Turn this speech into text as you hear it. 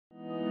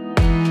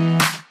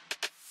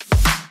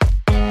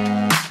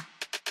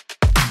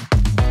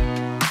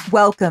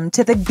Welcome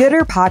to the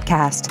Gooder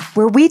Podcast,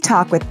 where we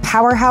talk with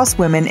powerhouse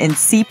women in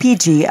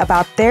CPG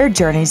about their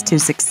journeys to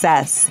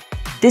success.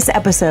 This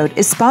episode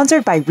is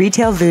sponsored by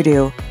Retail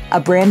Voodoo, a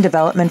brand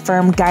development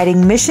firm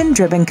guiding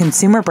mission-driven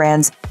consumer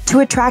brands to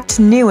attract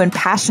new and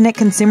passionate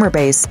consumer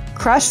base,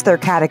 crush their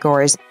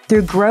categories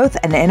through growth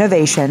and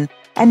innovation,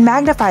 and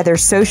magnify their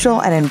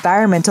social and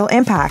environmental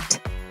impact.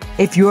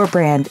 If your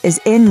brand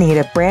is in need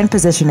of brand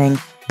positioning,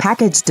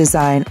 package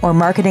design, or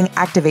marketing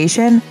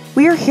activation,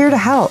 we are here to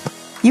help.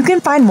 You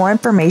can find more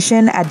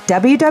information at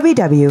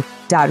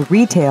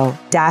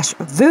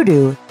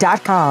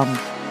www.retail-voodoo.com.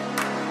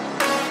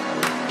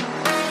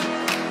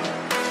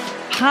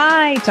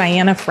 Hi,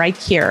 Diana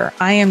Freich here.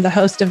 I am the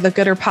host of the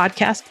Gooder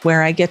Podcast,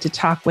 where I get to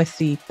talk with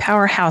the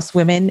powerhouse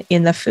women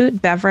in the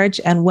food,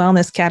 beverage, and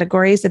wellness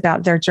categories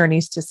about their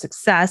journeys to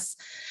success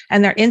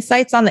and their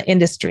insights on the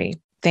industry.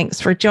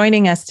 Thanks for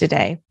joining us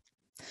today.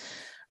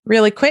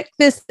 Really quick,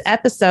 this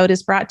episode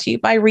is brought to you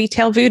by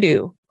Retail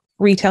Voodoo.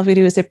 Retail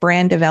Voodoo is a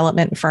brand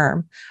development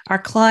firm. Our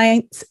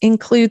clients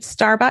include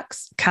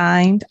Starbucks,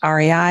 Kind,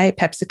 REI,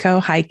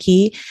 PepsiCo,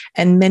 Hi-Key,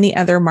 and many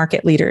other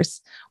market leaders.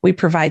 We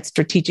provide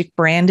strategic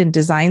brand and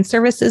design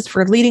services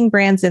for leading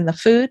brands in the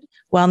food,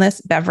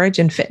 wellness, beverage,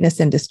 and fitness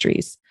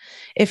industries.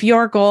 If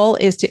your goal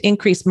is to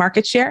increase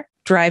market share,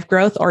 drive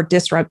growth, or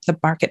disrupt the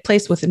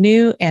marketplace with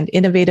new and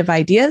innovative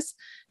ideas,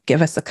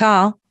 give us a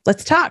call.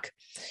 Let's talk.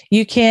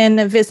 You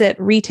can visit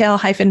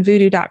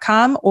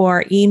retail-voodoo.com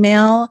or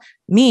email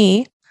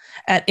me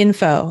at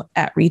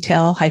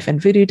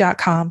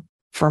info@retail-voodoo.com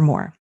for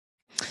more.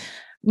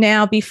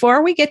 Now,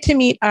 before we get to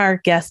meet our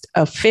guest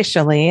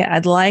officially,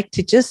 I'd like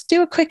to just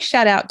do a quick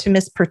shout out to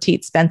Miss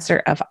Pertite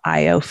Spencer of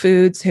IO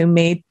Foods, who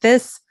made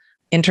this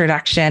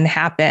introduction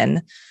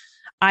happen.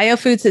 IO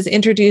Foods has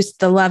introduced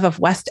the love of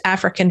West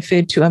African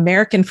food to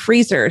American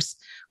freezers,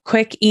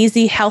 quick,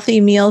 easy,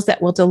 healthy meals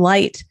that will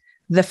delight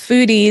the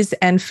foodies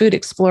and food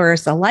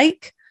explorers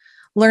alike.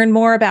 Learn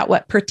more about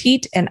what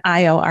Pertite and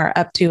IO are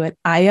up to at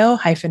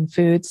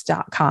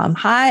io-foods.com.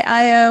 Hi,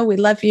 IO. We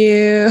love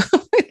you.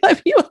 We love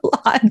you a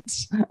lot.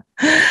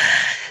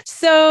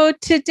 So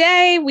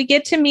today we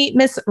get to meet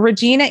Miss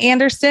Regina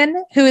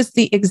Anderson, who is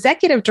the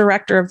executive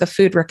director of the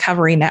Food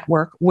Recovery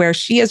Network, where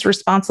she is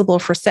responsible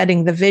for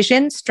setting the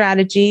vision,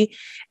 strategy,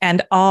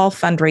 and all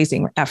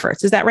fundraising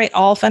efforts. Is that right?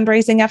 All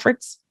fundraising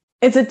efforts?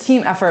 It's a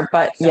team effort,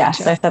 but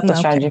yes, I set the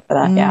strategy for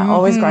that. Yeah,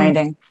 always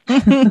grinding.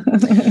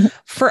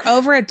 For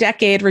over a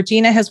decade,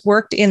 Regina has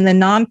worked in the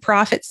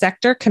nonprofit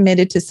sector,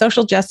 committed to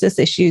social justice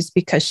issues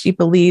because she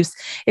believes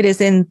it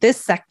is in this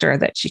sector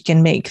that she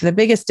can make the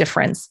biggest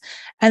difference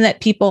and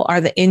that people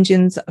are the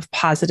engines of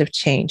positive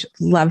change.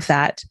 Love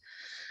that.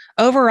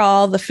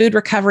 Overall, the Food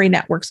Recovery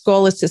Network's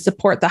goal is to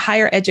support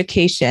higher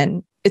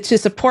education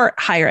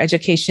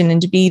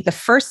and to be the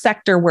first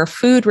sector where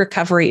food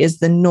recovery is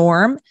the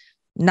norm,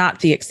 not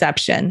the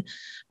exception.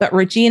 But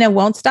Regina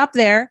won't stop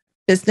there.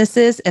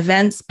 Businesses,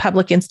 events,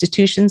 public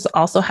institutions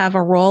also have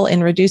a role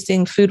in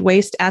reducing food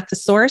waste at the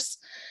source.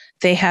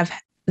 They have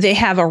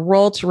a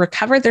role to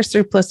recover their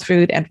surplus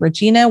food, and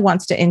Regina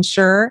wants to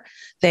ensure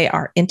they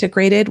are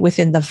integrated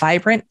within the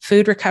vibrant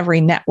food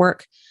recovery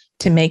network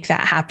to make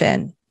that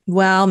happen.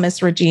 Well,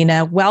 Miss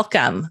Regina,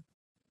 welcome.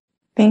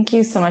 Thank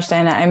you so much,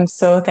 Diana. I'm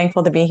so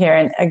thankful to be here.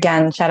 And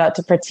again, shout out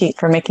to Pertite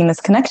for making this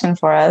connection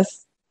for us.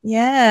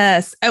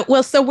 Yes.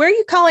 Well, so where are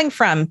you calling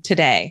from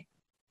today?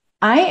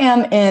 I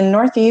am in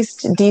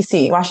Northeast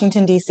DC,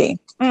 Washington, DC.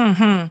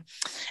 Mm-hmm.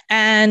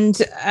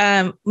 And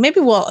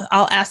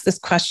I'll ask this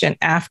question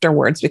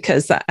afterwards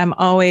because I'm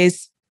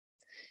always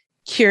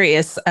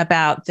curious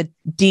about the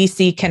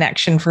DC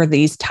connection for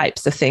these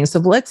types of things. So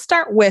let's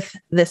start with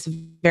this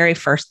very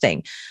first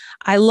thing.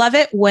 I love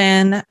it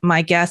when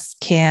my guests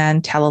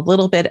can tell a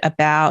little bit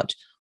about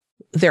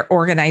their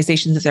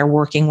organizations that they're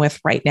working with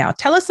right now.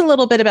 Tell us a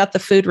little bit about the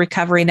Food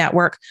Recovery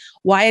Network,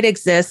 why it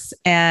exists,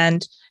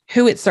 and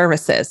who it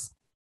services.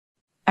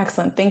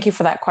 Excellent. Thank you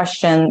for that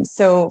question.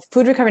 So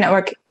Food Recovery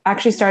Network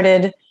actually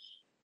started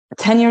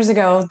 10 years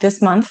ago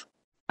this month.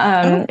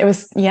 It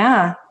was,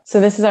 So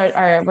this is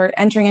we're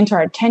entering into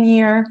our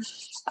 10-year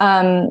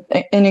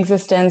in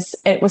existence.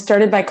 It was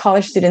started by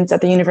college students at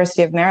the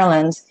University of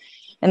Maryland,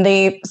 and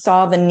they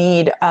saw the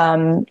need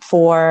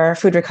for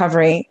food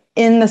recovery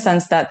in the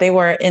sense that they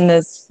were in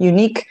this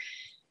unique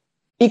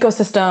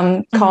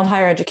ecosystem called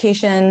higher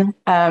education.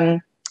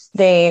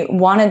 They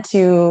wanted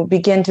to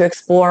begin to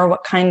explore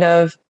what kind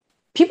of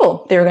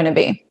people they were going to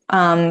be,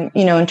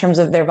 in terms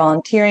of their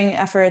volunteering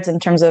efforts, in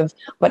terms of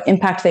what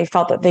impact they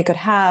felt that they could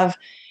have.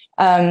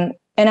 And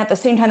at the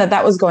same time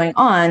that was going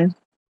on,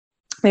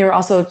 they were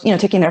also,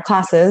 taking their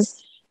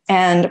classes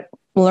and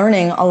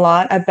learning a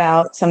lot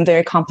about some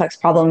very complex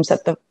problems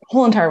that the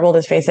whole entire world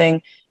is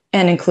facing,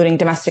 and including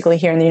domestically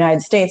here in the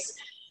United States.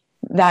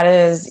 That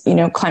is,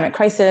 climate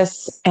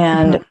crisis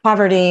and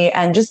poverty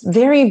and just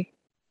very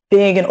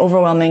big and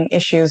overwhelming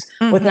issues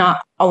with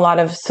not a lot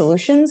of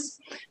solutions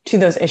to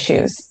those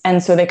issues.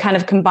 And so they kind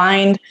of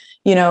combined,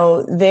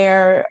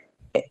 their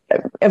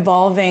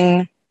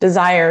evolving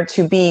desire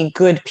to be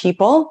good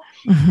people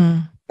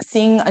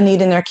seeing a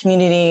need in their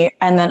community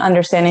and then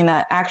understanding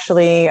that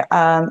actually,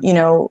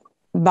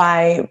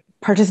 by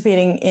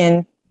participating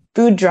in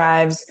food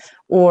drives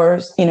or,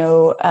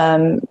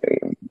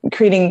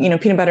 creating,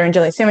 peanut butter and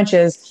jelly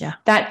sandwiches,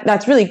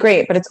 that's really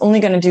great, but it's only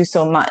going to do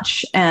so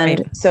much.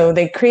 And so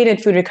they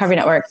created Food Recovery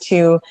Network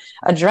to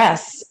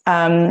address,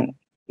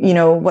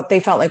 what they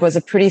felt like was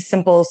a pretty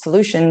simple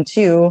solution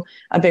to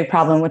a big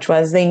problem, which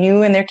was they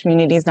knew in their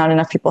communities not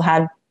enough people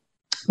had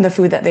the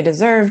food that they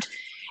deserved.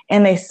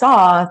 And they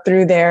saw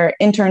through their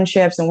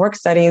internships and work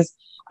studies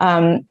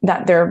that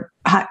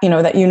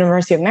that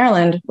University of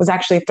Maryland was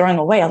actually throwing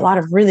away a lot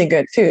of really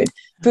good food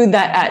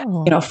that at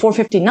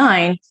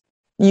 $4.59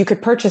 you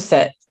could purchase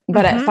it,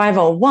 but at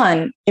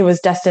 $5.01 it was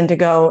destined to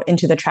go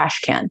into the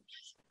trash can.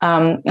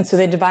 And so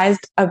they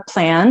devised a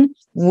plan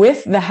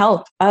with the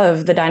help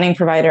of the dining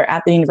provider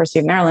at the University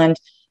of Maryland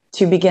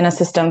to begin a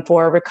system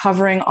for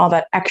recovering all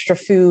that extra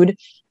food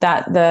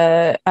that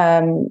the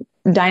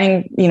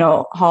dining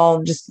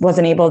hall just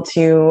wasn't able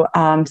to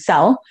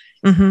sell,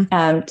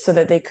 so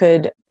that they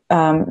could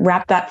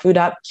wrap that food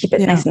up, keep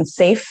it nice and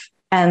safe.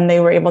 And they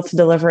were able to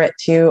deliver it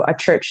to a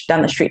church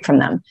down the street from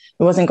them.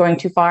 It wasn't going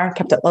too far,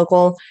 kept it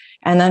local.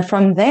 And then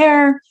from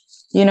there,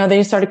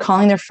 they started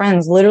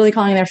literally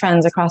calling their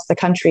friends across the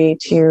country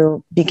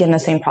to begin the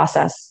same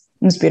process.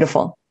 It was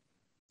beautiful.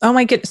 Oh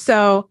my goodness.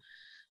 So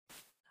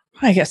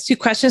I guess 2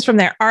 questions from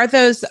there. Are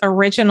those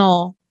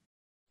original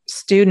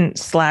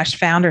students /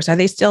 founders, are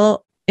they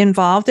still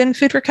involved in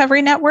Food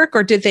Recovery Network,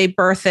 or did they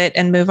birth it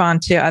and move on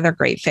to other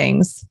great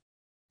things?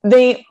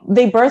 They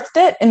birthed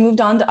it and moved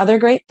on to other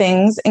great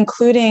things,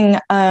 including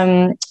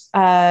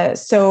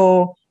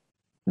so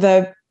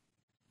the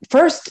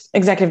first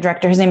executive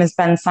director, his name is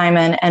Ben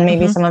Simon, and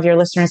maybe some of your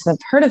listeners have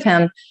heard of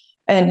him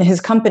and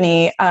his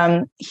company.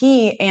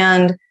 He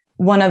and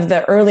one of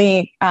the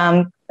early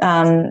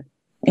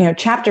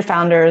chapter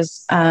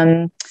founders,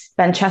 Ben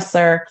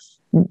Chesler,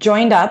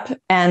 joined up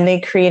and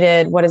they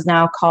created what is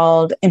now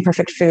called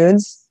Imperfect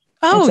Foods.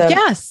 Oh,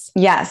 yes.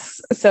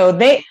 Yes. So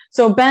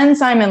Ben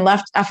Simon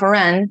left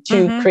FRN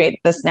to create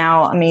this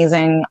now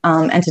amazing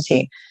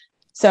entity.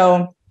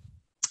 So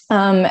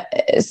we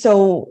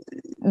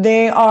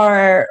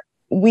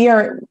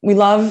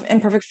love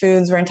Imperfect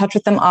Foods. We're in touch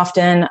with them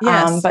often.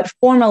 Yes. But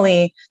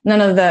formally, none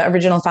of the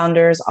original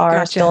founders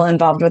are still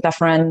involved with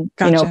FRN,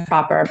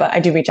 proper, but I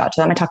do reach out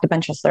to them. I talk to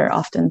Ben Chesler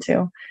often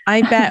too.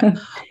 I bet.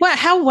 Well,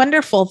 how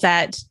wonderful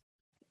that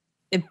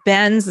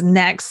Ben's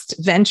next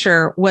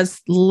venture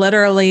was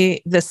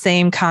literally the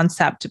same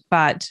concept,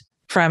 but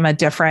from a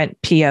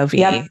different POV.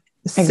 Yep,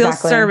 still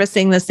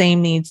servicing the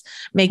same needs,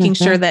 making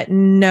sure that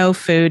no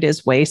food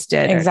is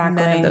wasted.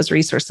 Exactly. None of those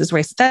resources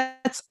wasted.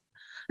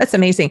 That's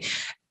amazing.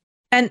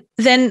 And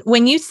then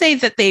when you say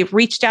that they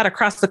reached out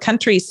across the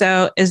country,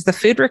 so is the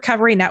Food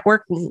Recovery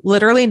Network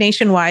literally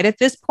nationwide at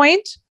this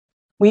point?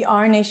 We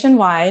are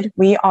nationwide.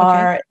 We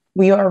are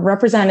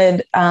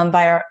represented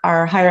by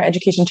our higher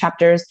education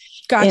chapters.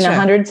 Gotcha. In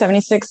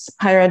 176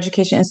 higher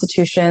education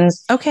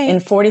institutions, in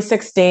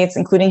 46 states,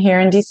 including here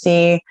in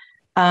DC.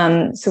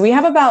 So we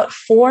have about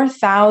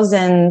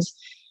 4,000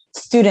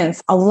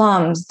 students,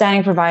 alums,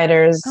 dining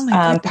providers,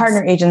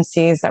 partner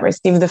agencies that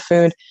receive the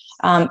food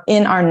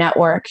in our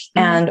network.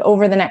 And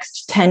over the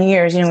next 10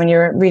 years, when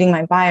you're reading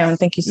my bio, and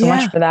thank you so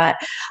much for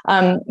that,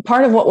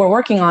 part of what we're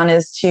working on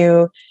is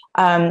to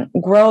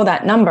grow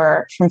that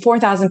number from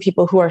 4,000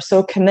 people who are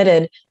so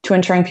committed to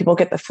ensuring people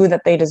get the food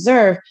that they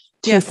deserve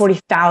to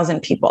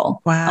 40,000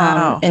 people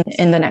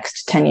in the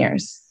next 10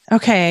 years.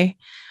 Okay.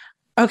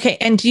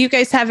 And do you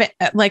guys have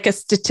a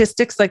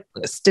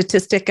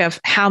statistic of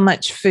how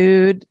much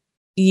food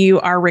you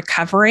are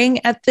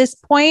recovering at this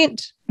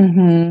point?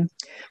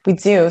 We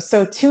do.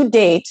 So to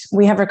date,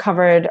 we have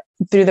recovered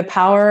through the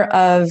power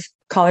of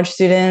college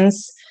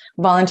students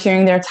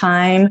volunteering their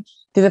time,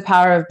 through the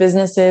power of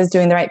businesses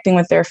doing the right thing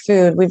with their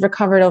food. We've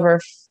recovered over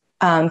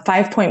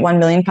 5.1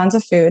 million pounds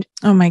of food.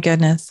 Oh my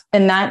goodness.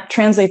 And that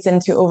translates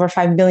into over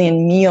 5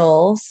 billion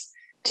meals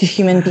to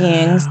human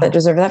beings that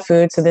deserve that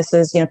food. So this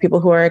is, people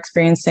who are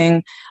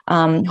experiencing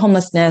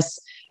homelessness,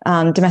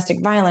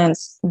 domestic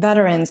violence,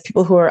 veterans,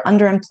 people who are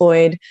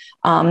underemployed,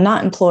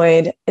 not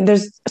employed.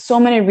 There's so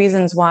many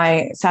reasons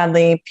why,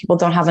 sadly, people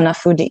don't have enough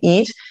food to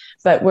eat.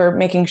 But we're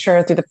making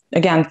sure through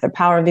the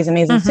power of these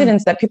amazing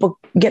students that people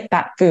get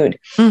that food.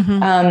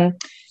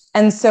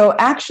 And so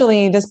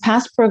actually this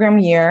past program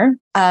year,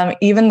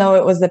 even though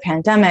it was the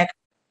pandemic,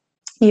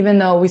 even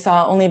though we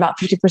saw only about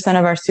 50%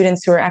 of our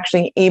students who were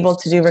actually able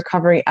to do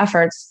recovery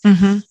efforts,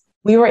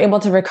 we were able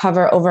to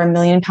recover over 1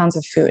 million pounds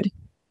of food.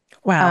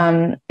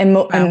 Wow. And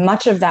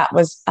much of that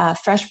was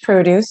fresh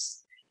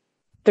produce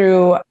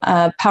through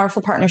a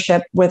powerful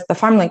partnership with the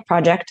Farm Link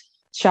Project.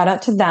 Shout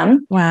out to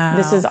them. Wow.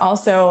 This is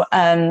also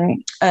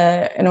an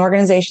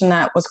organization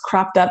that was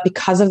cropped up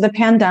because of the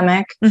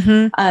pandemic.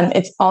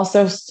 It's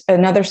also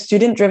another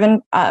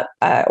student-driven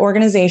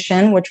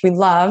organization, which we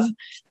love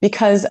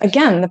because,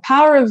 again, the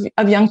power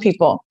of young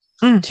people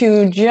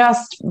to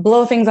just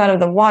blow things out of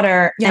the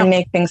water and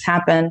make things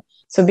happen.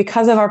 So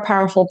because of our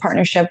powerful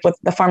partnership with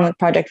the Farmland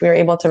Project, we were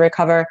able to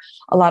recover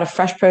a lot of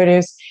fresh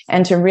produce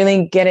and to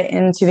really get it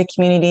into the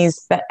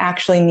communities that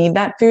actually need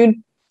that food.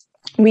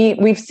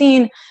 We've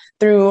seen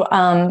through,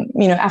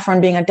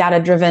 F1 being a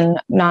data-driven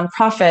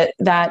nonprofit,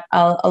 that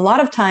a lot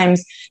of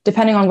times,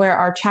 depending on where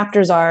our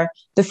chapters are,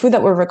 the food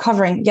that we're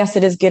recovering, yes,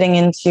 it is getting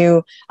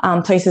into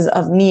places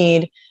of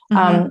need,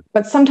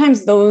 but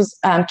sometimes those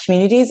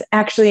communities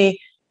actually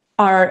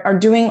are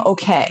doing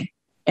okay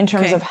in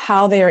terms of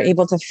how they are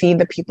able to feed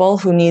the people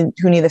who need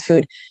the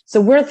food. So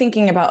we're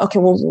thinking about, okay,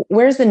 well,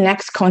 where's the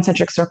next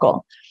concentric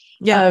circle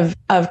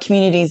of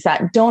communities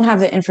that don't have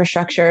the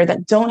infrastructure,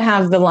 that don't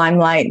have the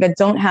limelight, that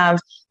don't have,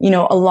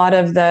 a lot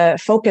of the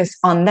focus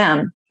on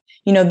them.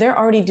 They're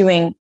already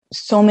doing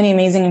so many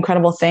amazing,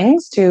 incredible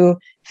things to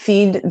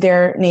feed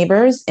their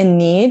neighbors in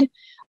need.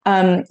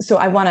 So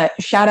I want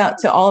to shout out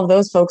to all of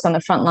those folks on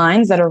the front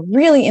lines that are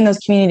really in those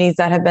communities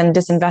that have been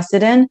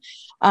disinvested in,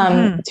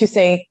 to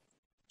say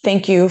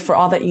thank you for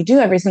all that you do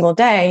every single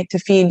day to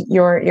feed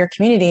your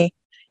community.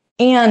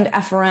 And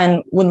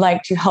FRN would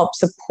like to help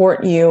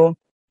support you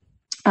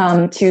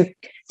to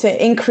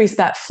increase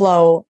that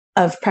flow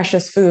of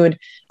precious food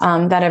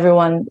that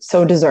everyone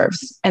so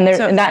deserves. And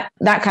that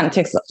kind of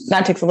takes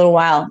a little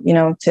while,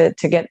 to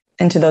get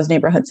into those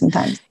neighborhoods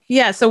sometimes.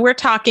 Yeah. So we're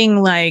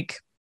talking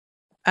like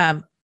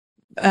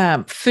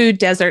food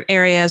desert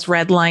areas,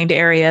 redlined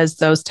areas,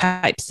 those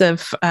types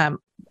of,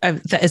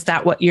 is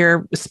that what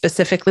you're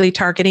specifically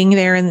targeting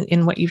there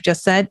in what you've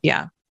just said?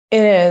 Yeah,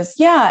 it is.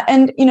 Yeah.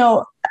 And,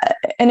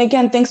 and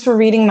again, thanks for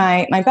reading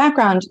my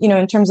background,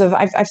 in terms of,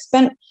 I've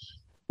spent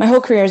my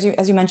whole career,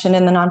 as you mentioned,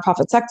 in the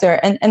nonprofit sector.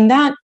 And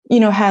that,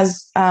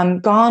 has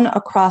gone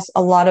across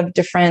a lot of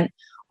different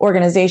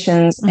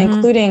organizations,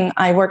 including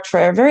I worked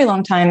for a very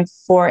long time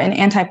for an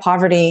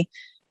anti-poverty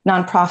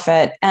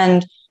nonprofit.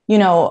 And,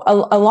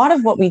 a lot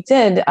of what we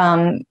did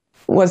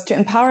was to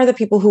empower the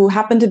people who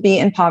happen to be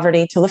in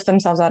poverty to lift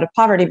themselves out of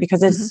poverty,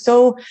 because it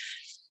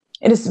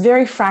is a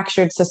very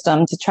fractured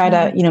system to try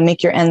to,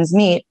 make your ends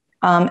meet.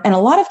 And a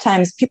lot of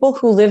times people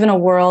who live in a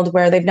world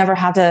where they've never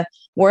had to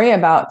worry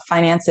about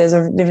finances,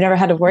 or they've never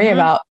had to worry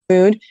about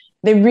food,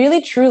 they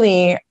really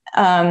truly,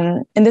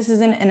 and this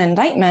isn't an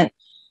indictment,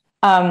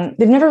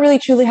 they've never really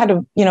truly had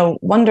to,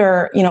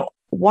 wonder,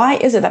 why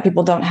is it that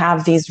people don't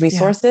have these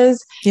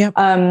resources? Yeah.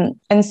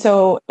 And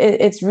so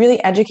it's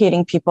really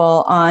educating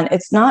people on,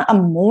 it's not a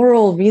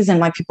moral reason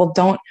why people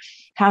don't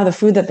have the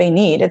food that they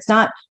need. It's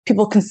not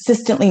people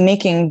consistently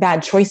making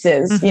bad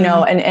choices,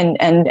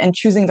 and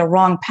choosing the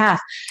wrong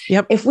path.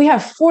 Yep. If we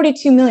have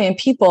 42 million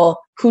people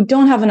who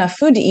don't have enough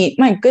food to eat,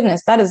 my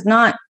goodness, that is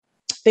not,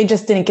 they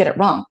just didn't get it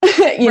wrong.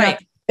 Right.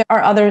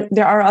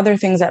 There are other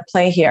things at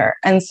play here.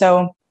 And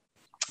so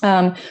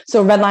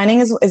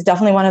redlining is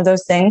definitely one of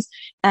those things.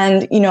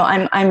 And,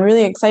 I'm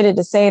really excited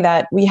to say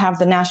that we have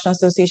the National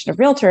Association of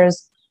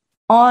Realtors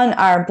on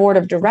our board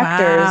of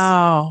directors.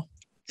 Wow.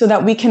 So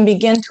that we can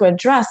begin to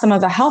address some of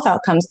the health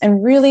outcomes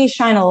and really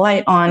shine a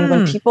light on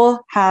when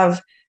people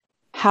have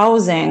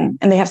housing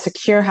and they have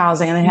secure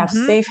housing and they have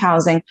safe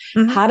housing,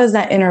 how does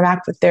that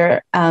interact with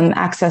their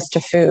access to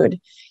food?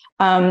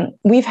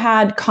 We've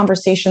had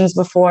conversations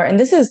before, and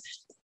this is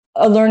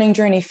a learning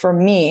journey for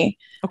me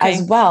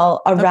as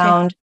well,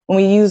 around when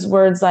we use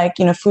words like,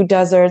 food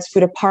deserts,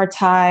 food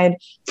apartheid,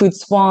 food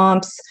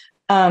swamps,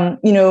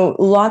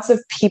 lots of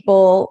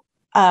people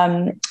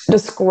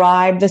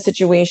describe the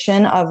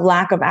situation of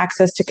lack of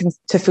access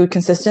to food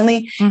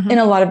consistently in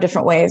a lot of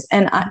different ways.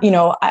 And,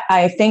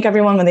 I thank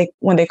everyone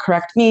when they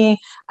correct me.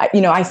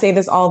 I say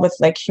this all with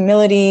like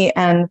humility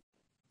and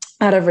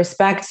out of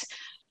respect.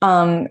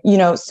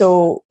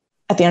 So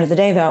at the end of the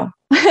day, though,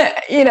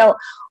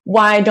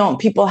 why don't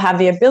people have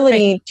the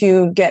ability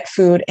to get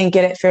food and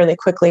get it fairly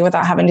quickly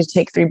without having to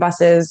take 3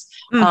 buses,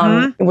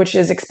 which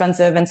is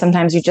expensive. And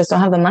sometimes you just don't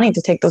have the money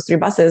to take those 3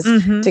 buses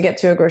to get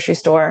to a grocery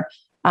store.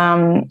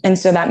 And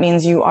so that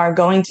means you are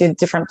going to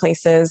different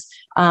places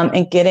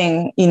and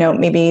getting,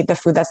 maybe the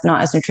food that's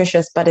not as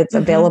nutritious, but it's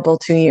available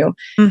to you.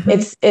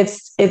 It's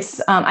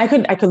I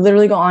could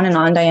literally go on and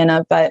on,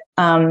 Diana, but,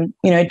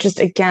 just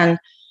again,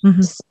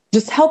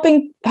 just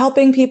helping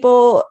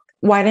people,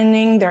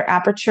 widening their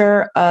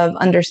aperture of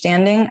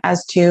understanding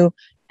as to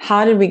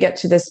how did we get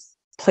to this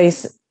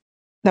place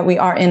that we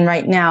are in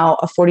right now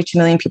of 42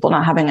 million people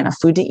not having enough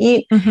food to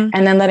eat,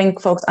 and then letting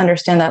folks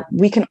understand that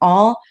we can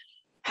all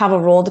have a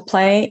role to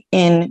play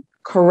in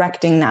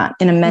correcting that,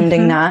 in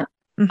amending that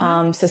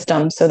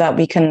system so that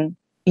we can,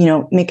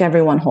 make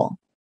everyone whole.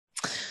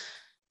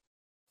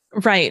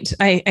 Right.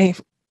 I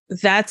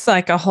that's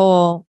like a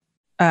whole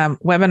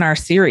webinar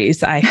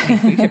series. I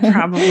think we could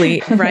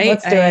probably, right.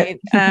 Let's do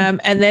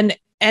it.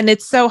 And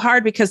it's so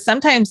hard because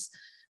sometimes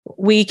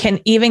we can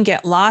even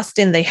get lost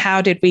in the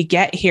how did we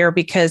get here,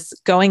 because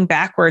going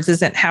backwards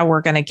isn't how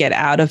we're going to get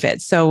out of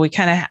it. So we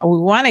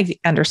want to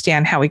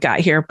understand how we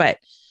got here, but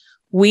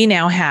we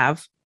now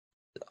have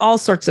all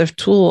sorts of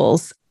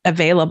tools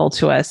available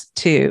to us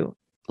to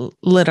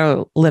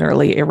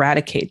literally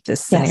eradicate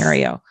this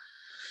scenario. Yes.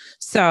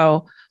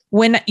 So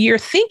when you're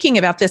thinking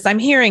about this, I'm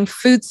hearing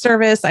food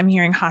service, I'm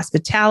hearing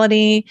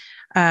hospitality.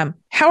 How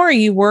are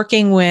you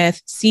working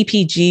with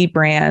CPG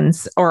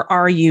brands, or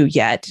are you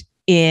yet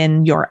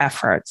in your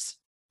efforts?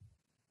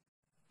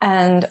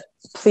 And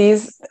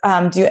please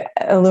do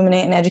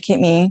illuminate and educate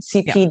me.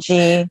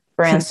 CPG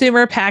brands.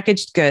 Consumer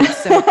packaged goods.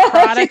 So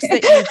products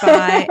that you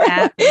buy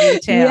at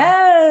retail.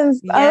 Yes.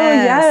 Oh,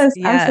 yes,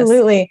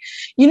 absolutely.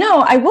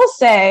 I will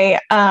say,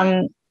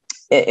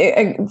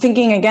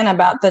 thinking again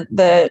about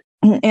the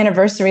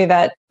anniversary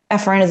that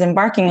FRN is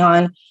embarking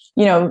on,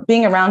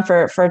 being around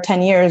for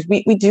 10 years,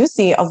 we do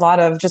see a lot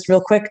of, just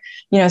real quick,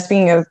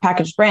 speaking of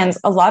packaged brands,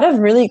 a lot of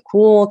really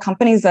cool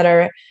companies that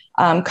are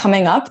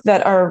coming up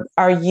that are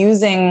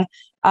using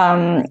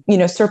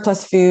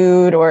surplus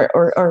food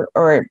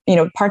or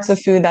parts of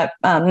food that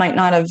might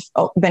not have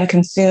been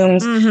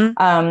consumed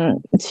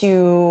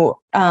to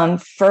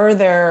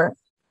further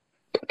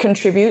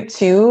contribute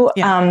to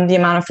the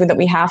amount of food that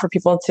we have for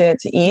people to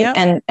eat. Yep.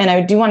 And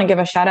I do want to give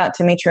a shout out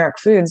to Matriarch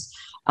Foods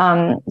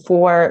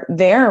for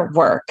their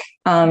work.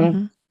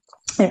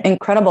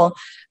 Incredible.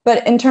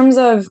 But in terms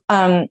of,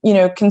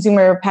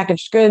 consumer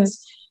packaged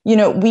goods,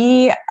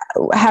 we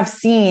have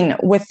seen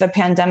with the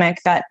pandemic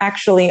that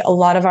actually a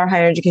lot of our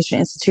higher education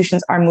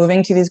institutions are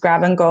moving to these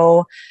grab and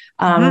go,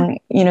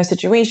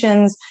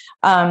 situations.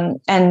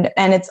 And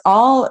it's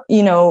all,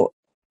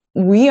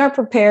 we are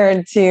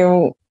prepared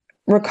to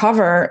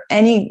recover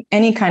any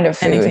kind of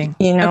food,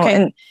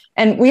 okay.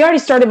 And we already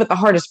started with the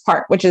hardest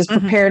part, which is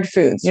prepared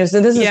foods.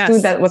 So this is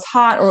food that was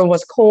hot or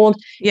was cold,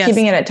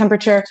 keeping it at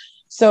temperature.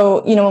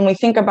 So, when we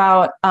think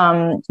about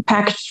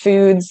packaged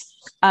foods,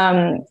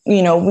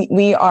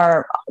 we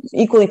are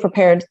equally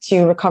prepared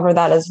to recover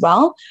that as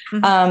well.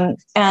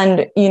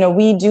 And,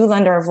 we do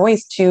lend our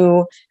voice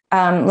to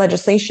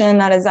legislation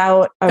that is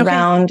out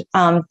around,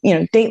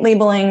 date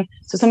labeling.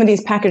 So some of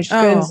these packaged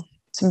goods,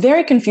 it's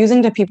very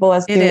confusing to people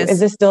as to, is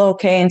this still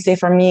okay and safe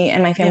for me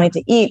and my family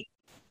to eat?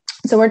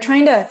 So we're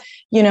trying to,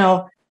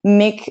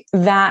 make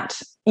that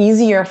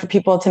easier for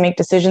people to make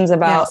decisions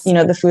about,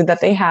 the food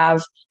that they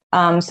have,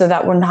 so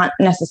that we're not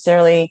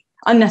unnecessarily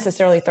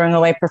throwing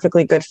away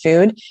perfectly good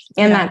food,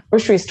 and that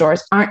grocery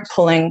stores aren't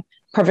pulling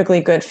perfectly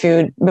good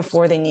food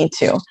before they need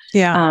to.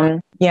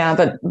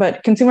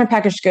 But consumer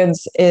packaged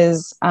goods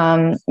is,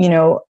 a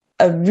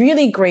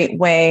really great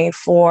way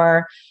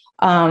for,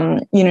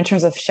 in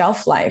terms of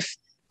shelf life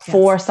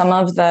for some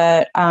of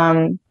the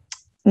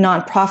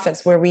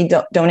nonprofits where we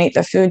donate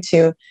the food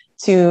to,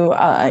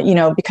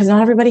 because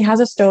not everybody has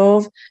a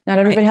stove, not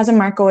everybody has a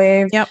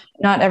microwave,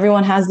 not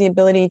everyone has the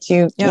ability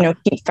to,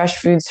 keep fresh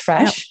foods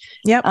fresh.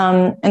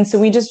 And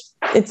so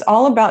it's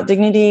all about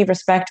dignity,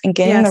 respect, and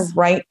getting the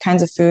right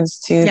kinds of foods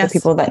to the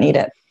people that need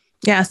it.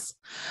 Yes.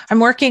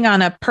 I'm working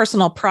on a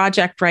personal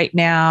project right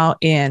now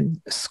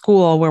in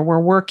school where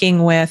we're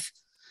working with,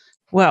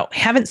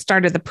 haven't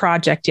started the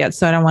project yet,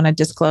 so I don't want to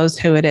disclose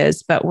who it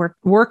is, but we're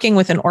working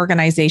with an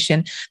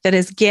organization that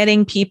is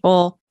getting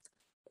people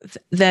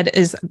that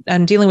is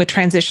dealing with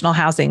transitional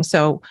housing.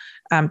 So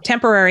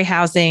temporary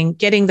housing,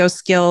 getting those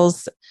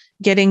skills,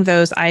 getting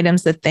those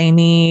items that they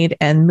need,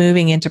 and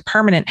moving into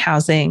permanent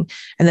housing.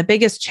 And the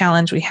biggest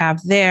challenge we have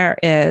there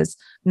is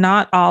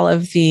not all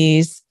of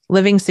these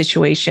living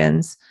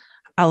situations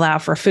allow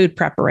for food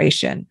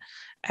preparation.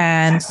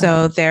 And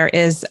so there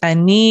is a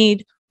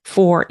need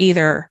for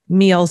either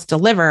meals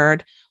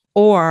delivered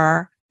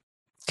or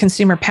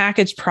consumer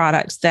packaged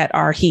products that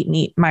are heat and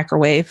eat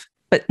microwave,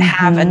 but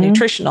have a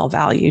nutritional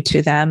value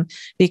to them,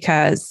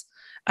 because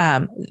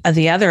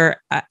the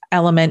other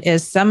element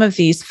is some of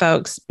these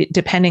folks,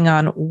 depending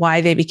on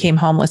why they became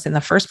homeless in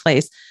the first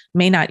place,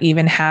 may not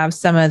even have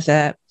some of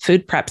the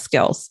food prep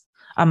skills.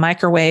 A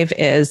microwave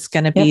is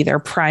going to be their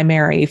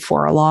primary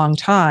for a long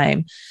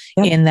time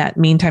in that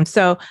meantime.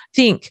 So I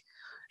think,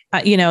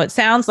 it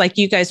sounds like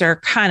you guys are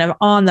kind of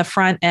on the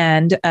front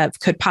end of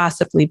could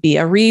possibly be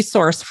a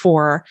resource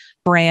for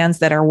brands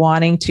that are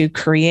wanting to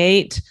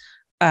create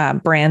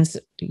brands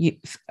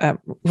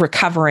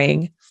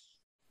recovering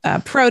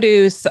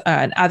produce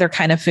and other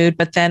kind of food,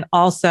 but then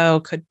also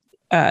could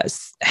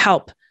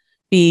help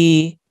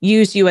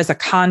use you as a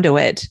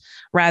conduit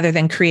rather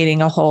than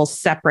creating a whole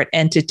separate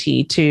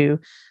entity to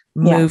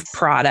move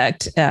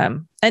product,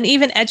 and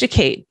even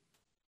educate.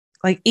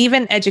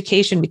 Even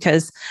education,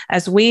 because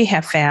as we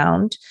have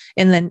found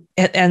in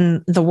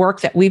the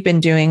work that we've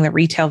been doing, that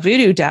Retail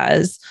Voodoo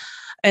does,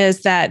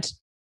 is that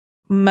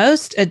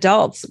most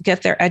adults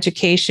get their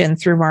education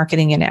through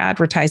marketing and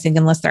advertising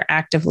unless they're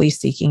actively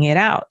seeking it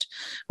out.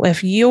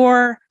 If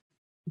your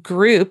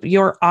group,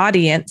 your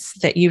audience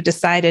that you've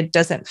decided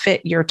doesn't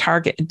fit your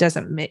target,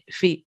 doesn't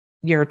fit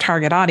your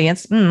target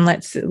audience,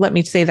 let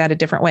me say that a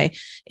different way.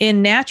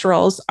 In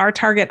naturals, our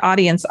target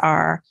audience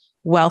are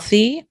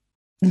wealthy,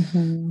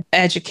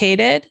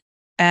 educated,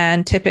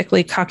 and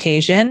typically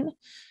Caucasian.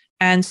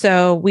 And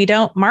so we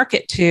don't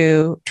market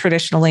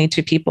traditionally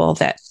to people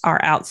that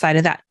are outside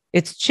of that.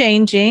 It's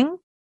changing.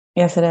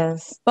 Yes, it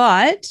is.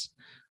 But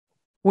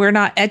we're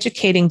not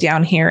educating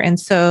down here. And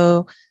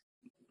so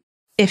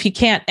if you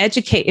can't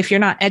educate, if you're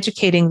not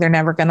educating, they're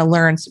never going to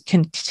learn,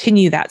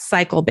 continue that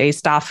cycle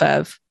based off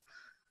of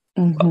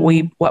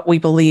what we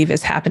believe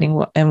is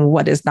happening and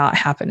what is not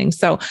happening.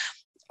 So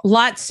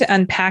lots to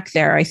unpack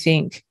there. I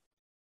think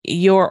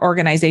your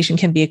organization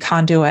can be a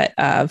conduit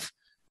of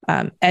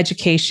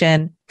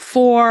education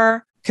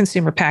for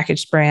consumer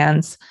packaged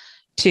brands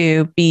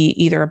to be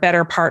either a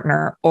better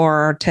partner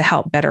or to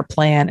help better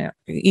plan, or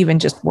even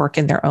just work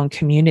in their own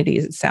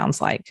communities, it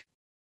sounds like.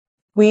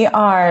 We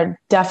are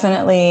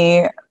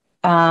definitely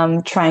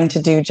trying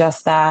to do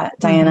just that,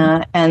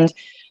 Diana. And,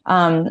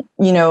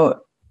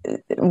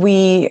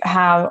 we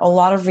have a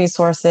lot of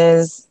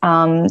resources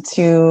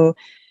to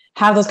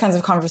have those kinds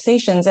of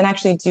conversations and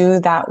actually do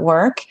that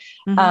work.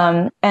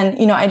 And,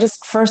 I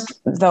just first,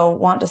 though,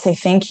 want to say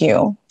thank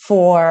you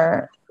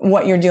for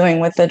what you're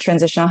doing with the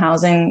transitional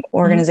housing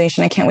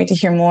organization. I can't wait to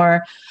hear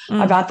more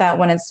about that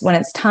when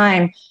it's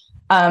time.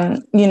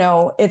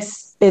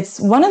 It's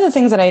one of the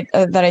things that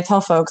I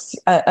tell folks,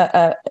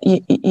 again,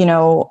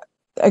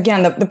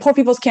 the Poor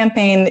People's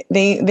Campaign,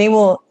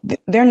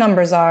 their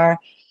numbers are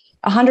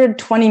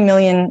 120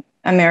 million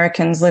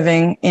Americans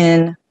living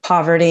in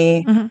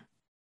poverty.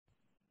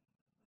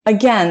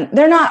 Again,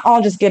 they're not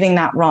all just getting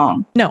that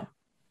wrong. No.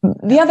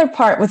 The other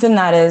part within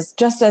that is,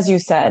 just as you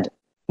said,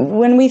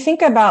 when we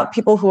think about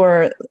people who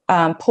are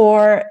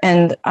poor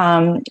and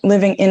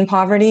living in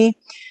poverty,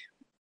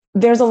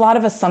 there's a lot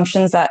of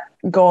assumptions that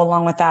go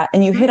along with that.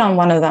 And you hit on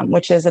one of them,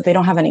 which is that they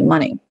don't have any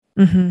money.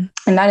 And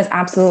that is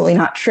absolutely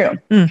not true.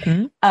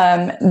 The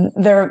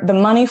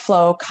money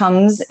flow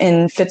comes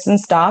in fits and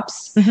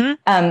stops.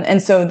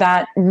 And so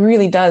that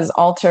really does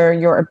alter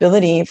your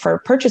ability for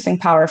purchasing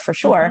power for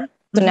sure.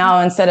 So now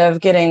instead of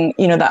getting,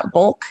 that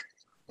bulk,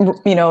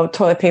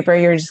 toilet paper,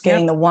 you're just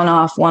getting the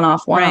one-off,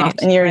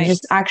 and you're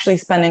just actually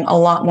spending a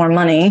lot more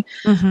money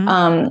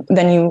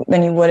than you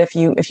would if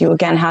you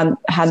again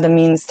had the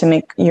means to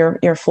make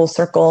your full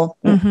circle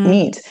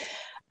meet.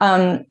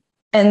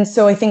 And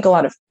so I think a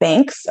lot of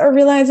banks are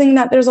realizing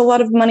that there's a lot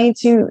of money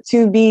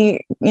to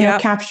be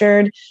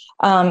captured.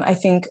 I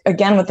think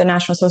again with the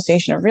National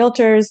Association of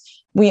Realtors,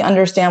 we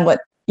understand what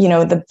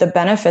the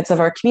benefits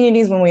of our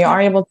communities when we are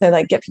able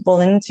to get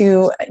people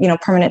into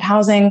permanent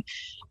housing.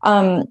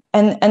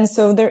 And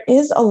so there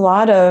is a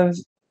lot of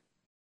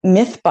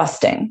myth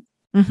busting,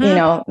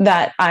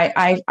 that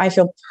I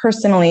feel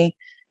personally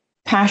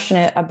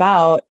passionate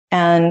about.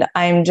 And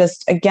I'm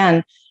just,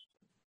 again,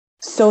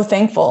 so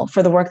thankful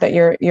for the work that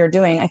you're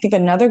doing. I think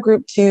another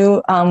group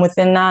too,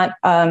 within that,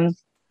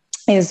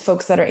 is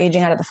folks that are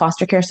aging out of the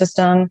foster care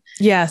system.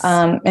 Yes.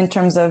 In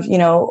terms of,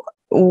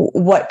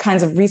 what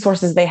kinds of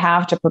resources they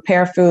have to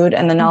prepare food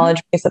and the knowledge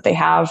base that they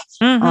have.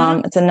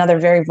 It's another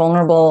very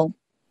vulnerable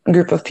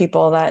group of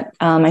people that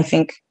I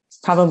think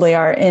probably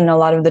are in a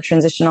lot of the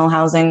transitional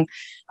housing,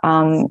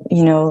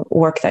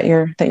 work that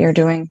you're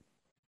doing.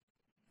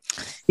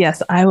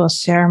 Yes, I will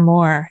share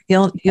more.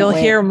 You'll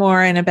hear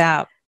more in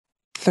about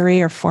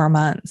 3 or 4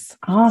 months.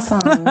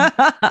 Awesome.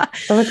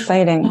 So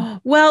exciting.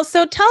 Well,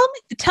 so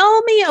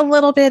tell me a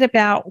little bit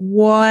about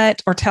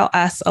tell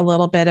us a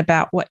little bit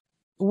about what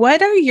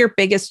are your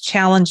biggest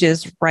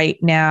challenges right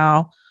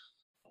now?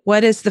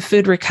 What is the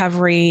Food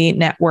Recovery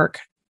Network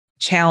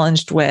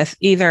challenged with,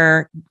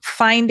 either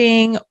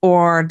finding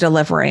or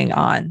delivering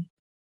on?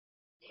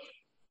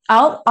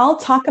 I'll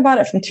talk about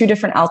it from 2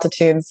 different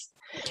altitudes.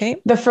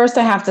 Okay. The first,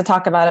 I have to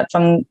talk about it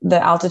from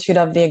the altitude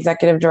of the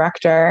executive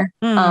director.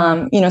 So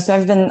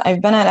I've been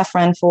at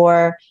FRN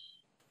for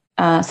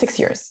 6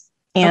 years,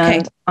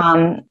 and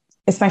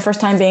it's my first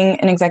time being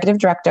an executive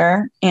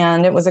director,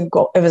 and it was a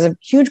goal. It was a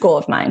huge goal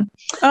of mine.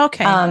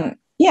 Okay. And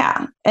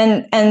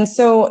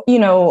so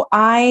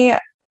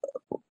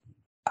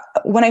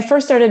when I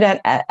first started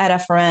at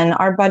FRN,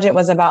 our budget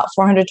was about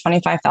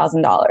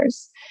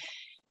 $425,000.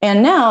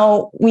 And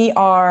now we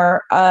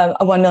are a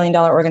 $1 million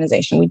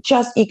organization. We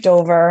just eked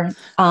over,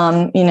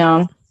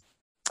 Nice.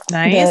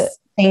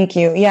 Thank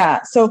you.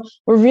 Yeah. So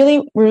we're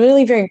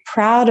really very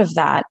proud of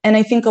that. And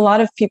I think a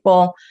lot of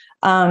people,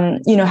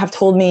 have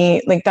told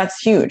me that's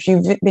huge.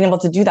 You've been able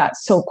to do that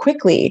so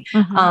quickly.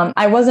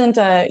 I wasn't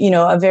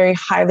a very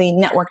highly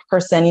networked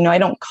person. I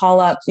don't call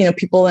up,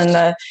 people in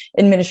the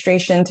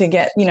administration to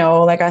get, a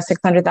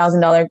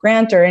 $600,000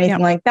 grant or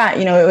anything like that.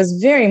 It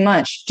was very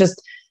much just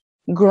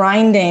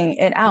grinding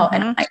it out.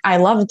 And I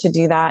love to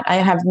do that. I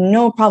have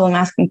no problem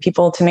asking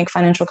people to make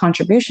financial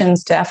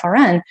contributions to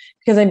FRN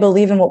because I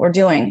believe in what we're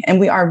doing. And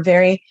we are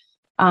very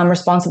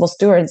responsible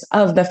stewards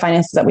of the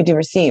finances that we do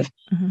receive.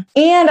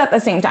 And at the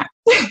same time,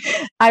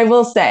 I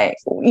will say,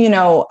 for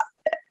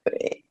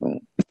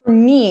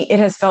me, it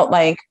has felt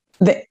like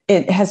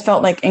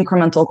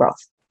incremental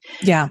growth.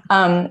 Yeah.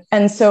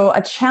 And so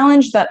a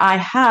challenge that I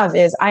have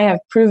is I have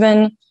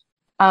proven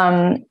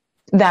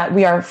that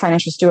we are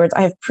financial stewards.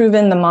 I have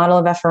proven the model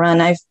of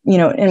FRN.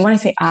 And when I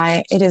say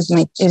it is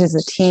a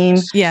team.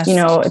 Yes.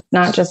 It's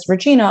not just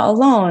Regina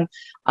alone.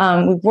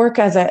 We work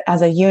as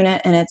a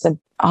unit, and it's an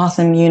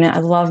awesome unit. I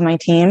love my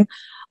team.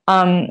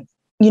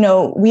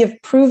 We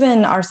have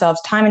proven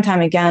ourselves time and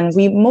time again.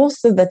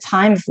 Most of the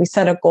time, if we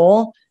set a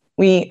goal,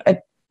 we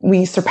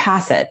we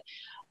surpass it.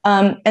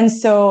 And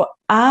so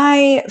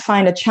I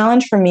find a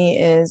challenge for me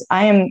is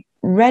I am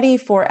ready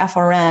for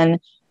FRN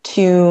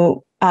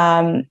to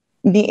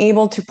be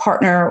able to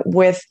partner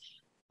with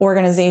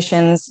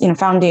organizations,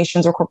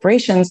 foundations or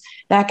corporations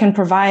that can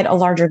provide a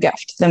larger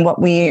gift than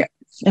what we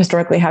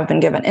historically have been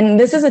given. And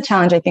this is a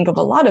challenge, I think, of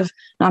a lot of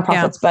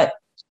nonprofits, but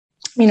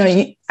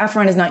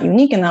FRN is not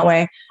unique in that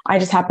way. I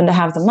just happen to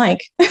have the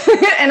mic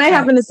and I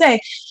happen to say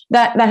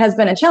that has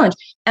been a challenge.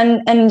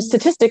 And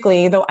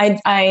statistically, though,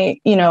 I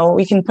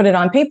we can put it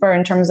on paper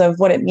in terms of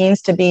what it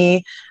means to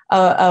be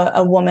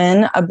a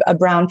woman, a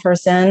brown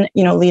person,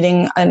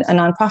 leading a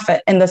nonprofit.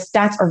 And the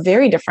stats are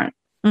very different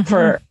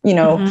for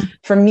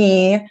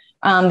me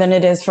than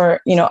it is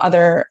for,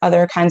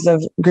 other kinds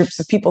of groups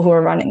of people who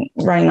are running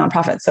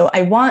nonprofits. So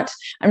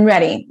I'm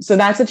ready. So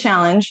that's a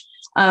challenge.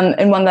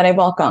 And one that I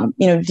welcome,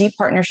 deep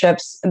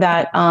partnerships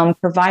that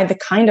provide the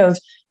kind of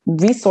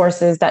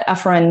resources that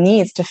FRN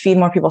needs to feed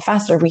more people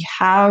faster. We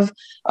have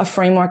a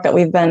framework that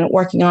we've been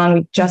working on.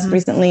 We just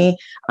recently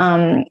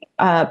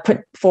put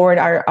forward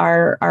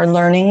our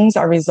learnings,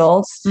 our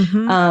results,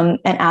 and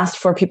asked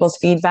for people's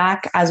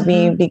feedback as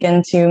we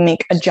begin to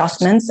make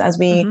adjustments, as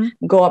we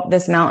go up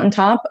this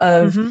mountaintop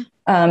of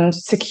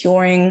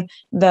securing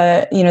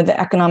the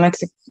economic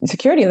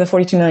security of the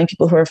 42 million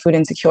people who are food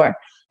insecure.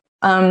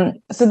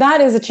 So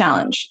that is a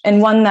challenge,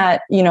 and one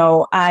that,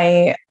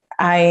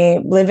 I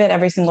live it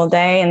every single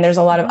day, and there's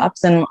a lot of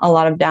ups and a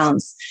lot of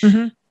downs.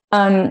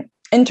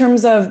 In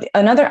terms of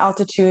another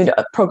altitude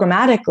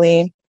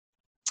programmatically,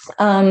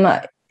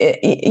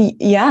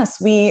 yes,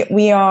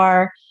 we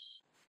are,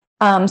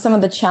 some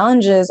of the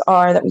challenges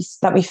are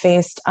that we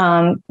faced,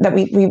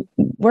 that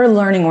we're a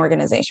learning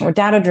organization. We're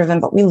data driven,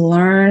 but we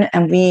learn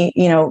and we,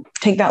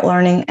 take that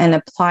learning and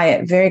apply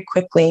it very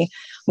quickly.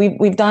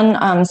 We've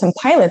done some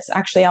pilots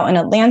actually out in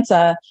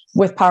Atlanta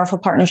with powerful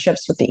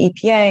partnerships with the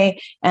EPA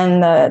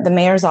and the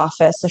mayor's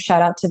office. So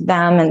shout out to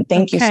them and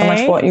thank you so much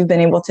for what you've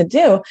been able to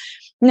do.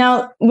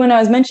 Now, when I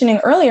was mentioning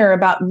earlier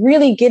about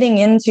really getting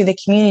into the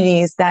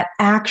communities that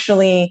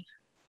actually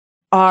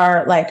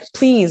are like,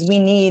 please, we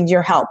need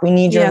your help. We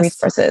need your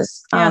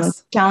resources.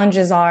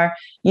 Challenges are,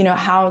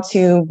 how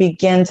to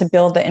begin to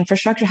build the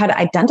infrastructure, how to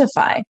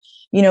identify,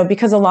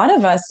 because a lot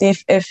of us,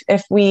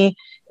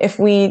 if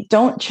we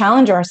don't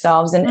challenge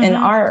ourselves in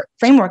our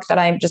framework that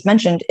I just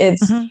mentioned,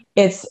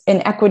 it's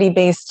an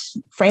equity-based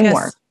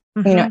framework.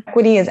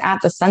 Equity is at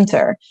the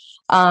center.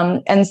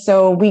 And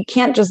so we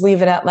can't just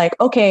leave it at like,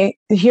 okay,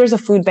 here's a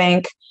food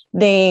bank.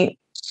 They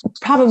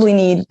probably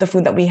need the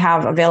food that we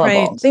have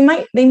available.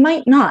 Right. They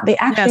might not. They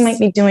actually might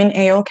be doing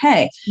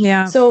A-okay.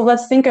 Yeah. So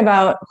let's think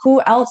about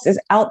who else is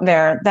out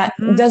there that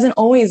doesn't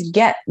always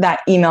get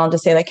that email to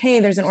say like, hey,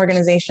 there's an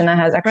organization that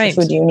has extra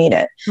food. Do you need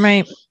it?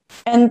 Right.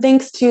 And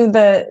thanks to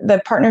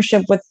the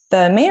partnership with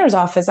the mayor's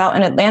office out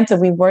in Atlanta,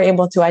 we were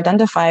able to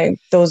identify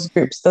those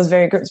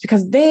very groups,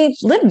 because they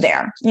live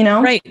there,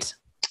 Right.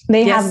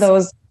 They have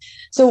those.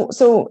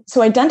 So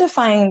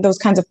identifying those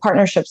kinds of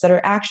partnerships that are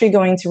actually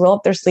going to roll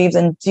up their sleeves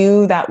and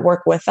do that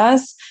work with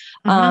us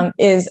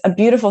is a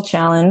beautiful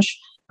challenge,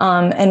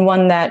 and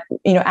one that,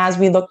 as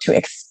we look to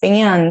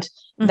expand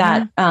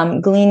that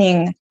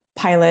gleaning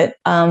pilot,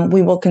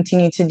 we will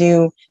continue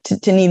to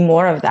need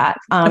more of that.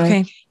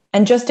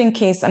 And just in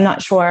case, I'm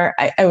not sure,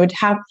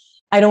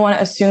 I don't want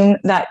to assume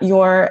that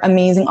your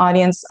amazing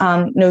audience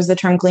knows the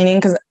term gleaning,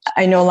 because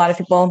I know a lot of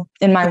people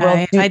in my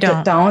world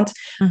don't.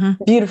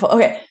 Beautiful.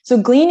 Okay.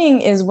 So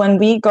gleaning is when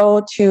we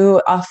go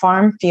to a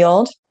farm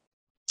field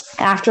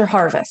after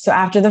harvest. So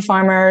after the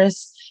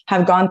farmers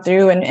have gone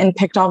through and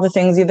picked all the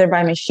things either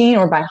by machine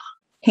or by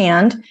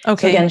hand.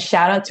 Okay. So again,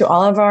 shout out to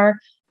all of our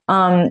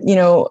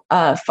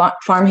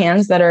farm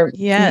hands that are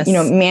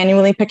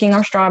manually picking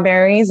our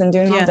strawberries and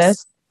doing all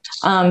this.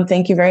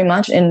 Thank you very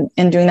much in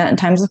doing that in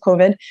times of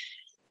COVID.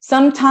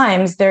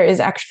 Sometimes there is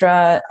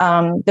extra,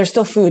 there's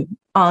still food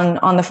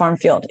on the farm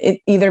field,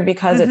 either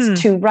because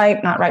it's too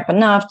ripe, not ripe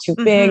enough, too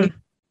big,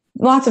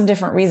 lots of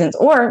different reasons.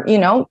 Or,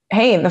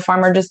 hey, the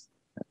farmer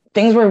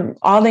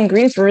all the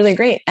ingredients were really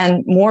great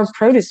and more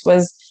produce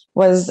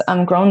was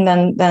grown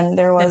than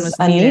there was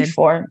a need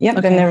for.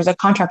 Then there was a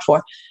contract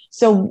for.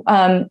 So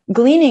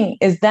gleaning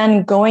is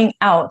then going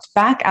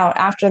back out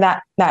after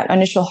that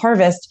initial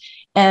harvest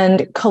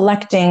and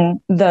collecting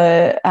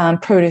the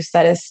produce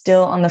that is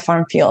still on the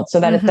farm field so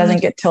that it doesn't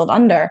get tilled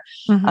under.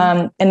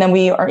 And then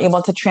we are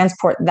able to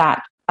transport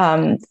that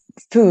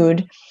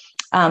food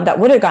that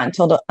would have gotten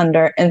tilled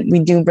under, and we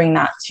do bring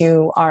that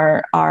to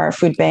our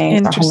food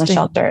banks, our homeless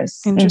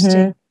shelters.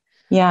 Interesting.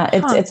 Yeah,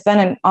 it's been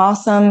an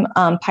awesome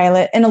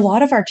pilot. And a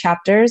lot of our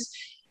chapters,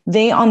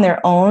 they on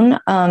their own,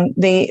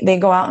 they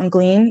go out and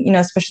glean,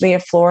 especially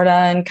at Florida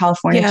and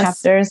California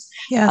chapters.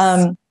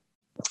 Yes.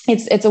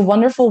 It's a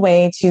wonderful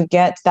way to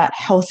get that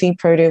healthy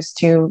produce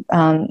into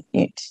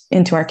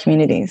our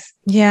communities.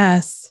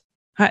 Yes.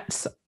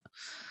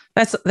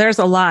 There's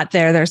a lot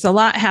there. There's a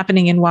lot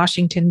happening in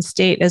Washington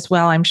State as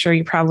well. I'm sure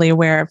you're probably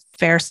aware of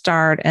Fair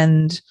Start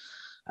and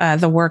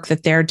the work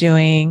that they're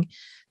doing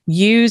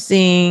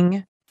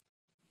using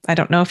I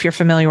don't know if you're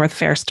familiar with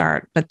Fair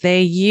Start, but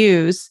they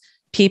use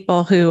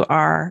people who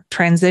are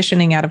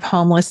transitioning out of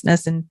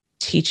homelessness and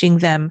teaching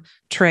them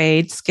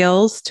trade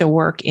skills to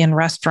work in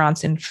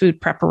restaurants in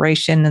food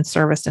preparation and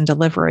service and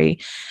delivery.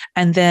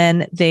 And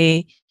then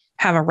they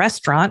have a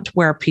restaurant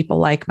where people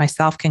like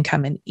myself can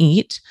come and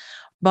eat.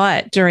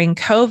 But during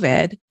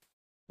COVID,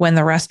 when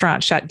the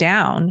restaurant shut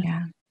down,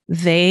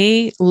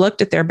 they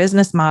looked at their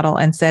business model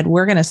and said,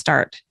 we're going to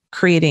start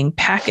creating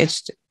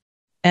packaged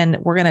and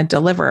we're going to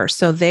deliver.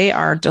 So they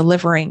are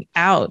delivering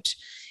out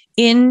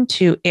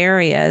into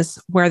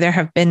areas where there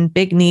have been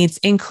big needs,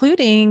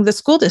 including the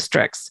school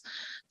districts.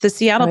 The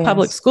Seattle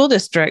Public School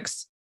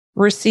Districts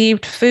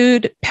received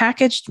food,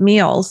 packaged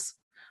meals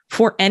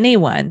for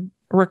anyone,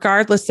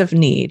 regardless of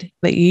need,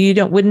 that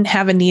you wouldn't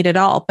have a need at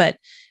all. But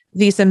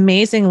these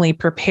amazingly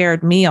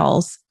prepared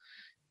meals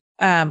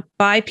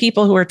by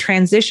people who are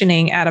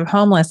transitioning out of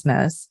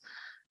homelessness,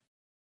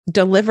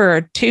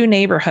 delivered to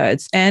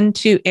neighborhoods and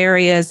to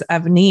areas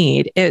of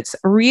need. It's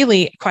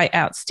really quite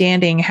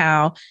outstanding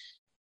how,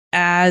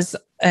 as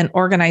an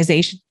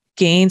organization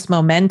gains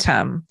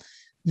momentum,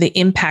 the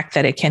impact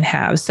that it can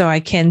have. So I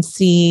can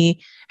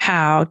see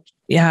how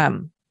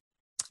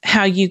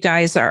you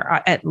guys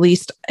are at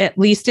least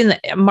in the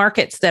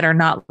markets that are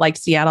not like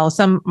Seattle.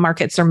 Some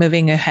markets are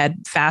moving ahead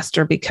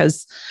faster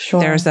because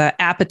there's an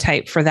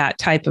appetite for that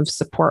type of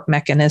support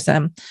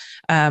mechanism,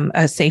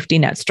 safety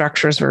net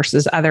structures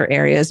versus other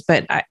areas.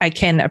 But I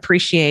can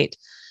appreciate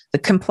the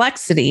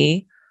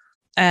complexity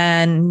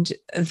and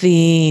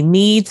the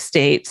need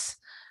states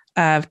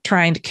of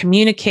trying to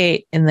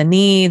communicate in the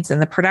needs and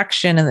the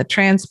production and the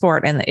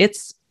transport. And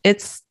it's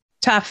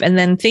tough. And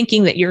then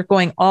thinking that you're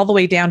going all the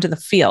way down to the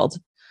field.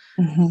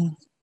 Mm-hmm.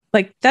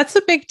 Like, that's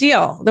a big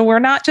deal. That we're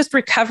not just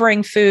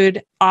recovering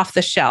food off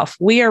the shelf.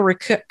 We are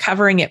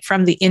recovering it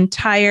from the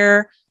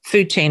entire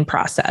food chain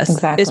process.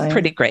 Exactly. It's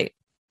pretty great.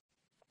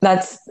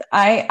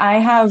 I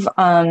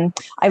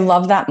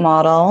love that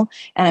model.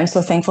 And I'm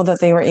so thankful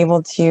that they were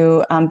able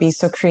to be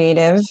so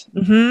creative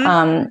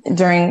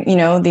during,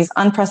 these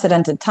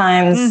unprecedented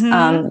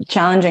times,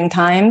 challenging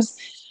times.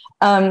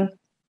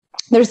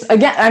 There's,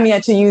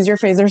 again, to use your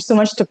phrase, there's so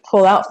much to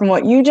pull out from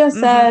what you just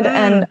said.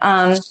 And,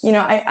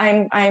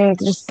 I'm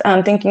just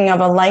thinking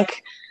of a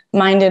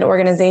like-minded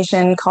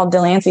organization called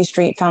Delancey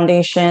Street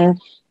Foundation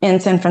in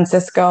San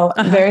Francisco,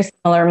 a very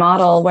similar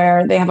model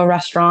where they have a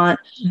restaurant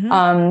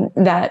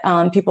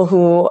that people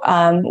who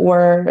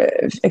were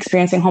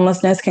experiencing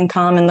homelessness can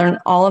come and learn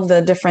all of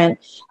the different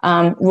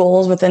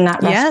roles within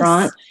that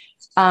restaurant.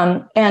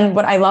 And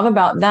what I love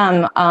about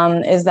them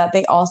is that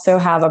they also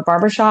have a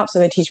barbershop. So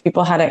they teach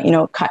people how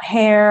to, cut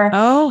hair.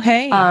 Oh,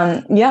 hey.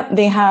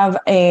 They have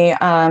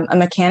a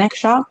mechanic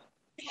shop.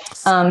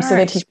 So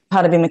they teach people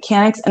how to be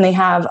mechanics, and they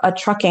have a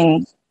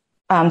trucking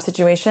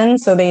situation.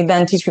 So they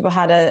then teach people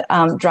how to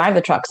drive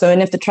the truck. So,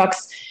 and if the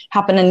trucks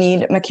happen to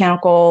need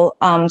mechanical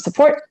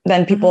support,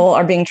 then people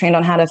are being trained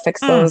on how to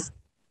fix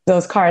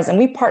those cars. And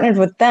we partnered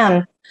with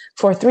them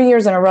for 3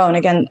 years in a row. And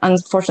again,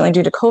 unfortunately,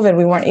 due to COVID,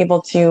 we weren't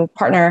able to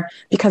partner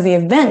because the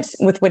event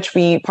with which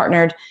we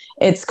partnered,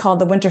 it's called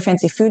the Winter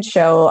Fancy Food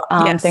Show,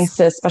 thanks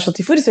to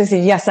Specialty Food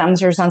Association. Yes, I'm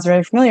sure it sounds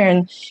very familiar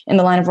in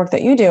the line of work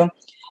that you do.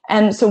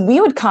 And so we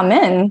would come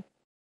in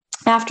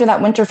after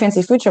that Winter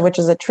Fancy Food Show, which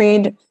is a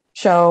trade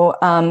show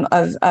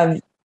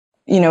of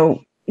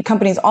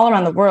companies all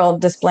around the world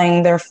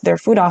displaying their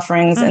food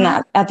offerings. And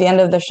at the end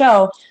of the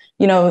show,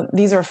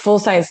 these are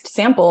full-sized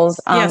samples,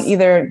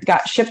 either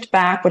got shipped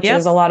back, which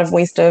is a lot of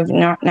waste of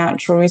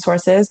natural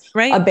resources,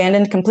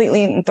 abandoned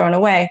completely and thrown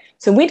away.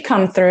 So we'd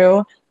come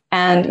through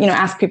and,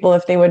 ask people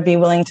if they would be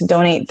willing to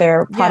donate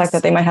their product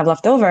that they might have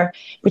left over.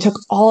 We took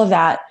all of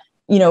that,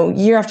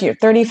 year after year,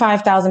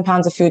 35,000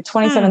 pounds of food,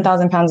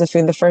 27,000 pounds of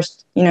food the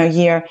first,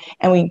 year.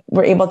 And we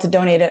were able to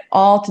donate it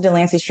all to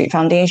Delancey Street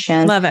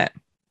Foundation. Love it.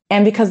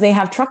 And because they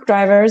have truck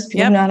drivers,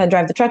 people who know how to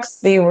drive the trucks,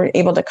 they were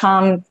able to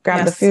come,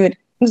 grab the food.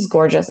 It was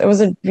gorgeous. It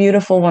was a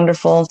beautiful,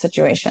 wonderful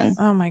situation.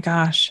 Oh my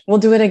gosh. We'll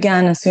do it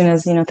again as soon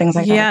as, things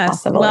like that are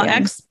possible. Well,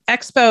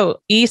 Expo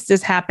East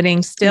is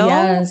happening still?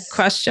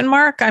 Question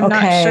mark. I'm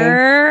not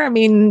sure. I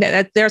mean,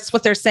 that's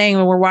what they're saying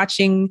when we're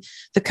watching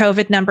the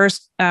COVID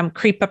numbers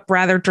creep up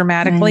rather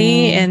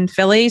dramatically in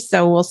Philly.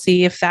 So we'll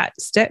see if that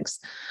sticks.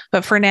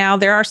 But for now,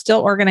 there are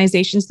still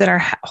organizations that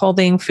are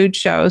holding food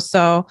shows.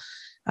 So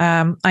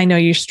I know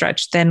you're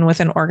stretched thin with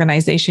an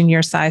organization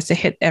your size. To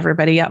hit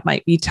everybody up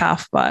might be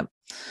tough, but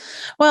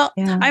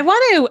I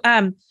want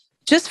to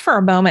just for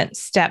a moment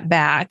step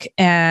back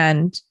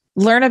and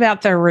learn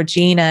about the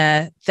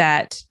Regina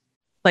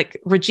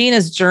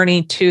Regina's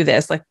journey to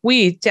this. Like,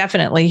 we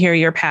definitely hear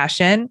your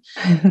passion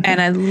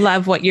and I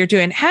love what you're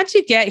doing. How'd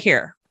you get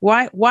here?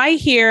 Why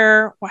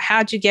here?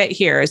 How'd you get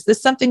here? Is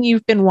this something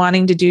you've been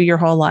wanting to do your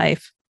whole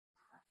life?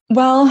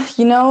 Well,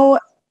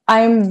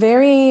 I'm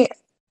very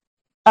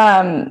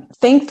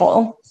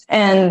thankful,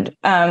 and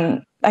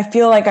I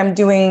feel like I'm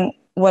doing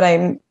what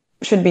I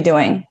should be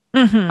doing.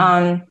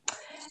 And,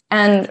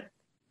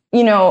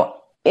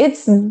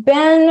 it's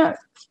been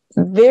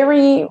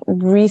very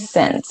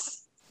recent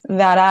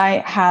that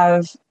I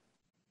have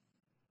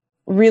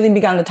really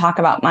begun to talk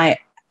about my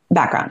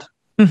background.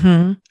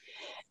 Mm-hmm.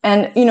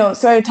 And,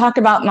 so I would talk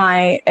about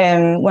my,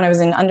 when I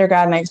was in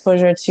undergrad, my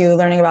exposure to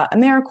learning about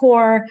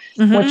AmeriCorps,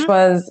 which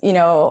was,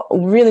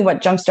 really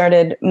what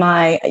jumpstarted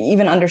my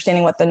even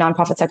understanding what the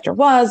nonprofit sector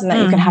was, and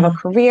that you can have a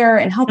career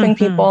in helping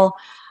people.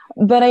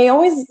 But I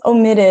always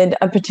omitted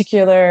a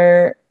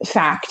particular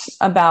fact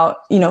about,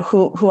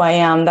 who I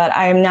am that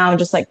I am now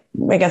just like,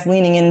 I guess,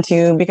 leaning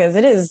into, because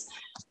it is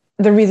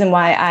the reason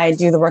why I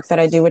do the work that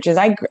I do, which is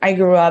I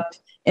grew up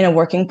in a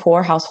working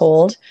poor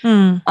household.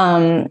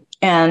 And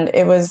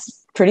it was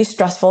pretty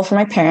stressful for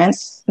my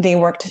parents. They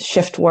worked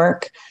shift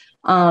work.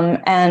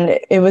 And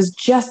it was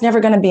just never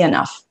going to be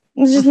enough.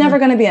 It was just never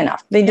going to be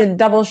enough. They did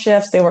double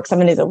shifts. They worked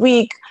 7 days a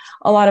week,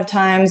 a lot of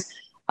times,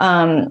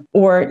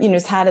 or,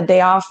 just had a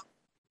day off,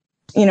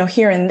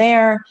 here and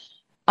there.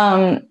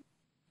 And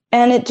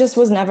it just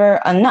was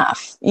never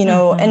enough,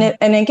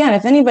 and again,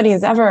 if anybody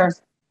has ever,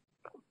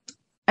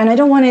 and I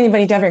don't want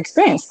anybody to ever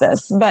experience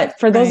this, but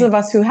for those of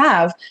us who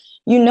have,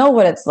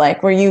 what it's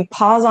like, where you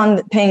pause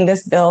on paying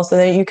this bill so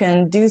that you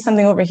can do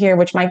something over here,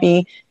 which might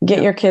be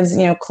get your kids,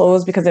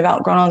 clothes because they've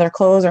outgrown all their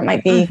clothes, or it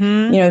might be,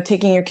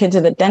 taking your kid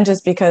to the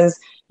dentist because,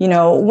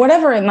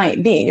 whatever it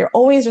might be, you're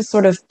always just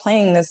sort of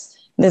playing this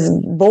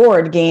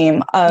board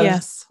game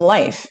of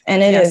life.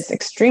 And it is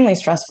extremely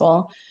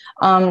stressful.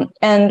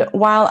 And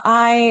while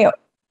I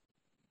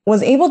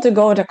was able to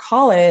go to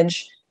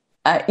college,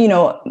 my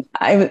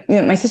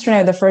sister and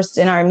I were the first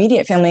in our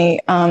immediate family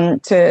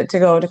to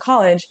go to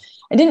college.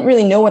 I didn't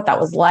really know what that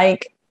was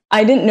like.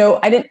 I didn't,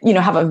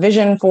 have a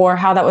vision for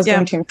how that was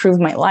going to improve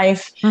my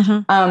life.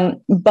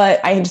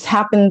 But I just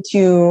happened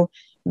to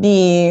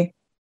be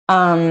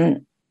a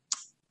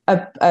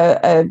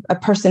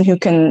person who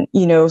can,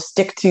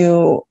 stick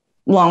to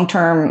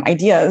long-term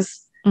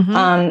ideas.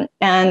 And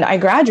I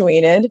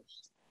graduated.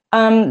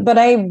 But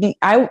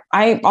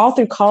I all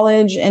through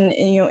college and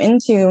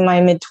into my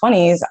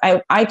mid-20s,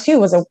 I too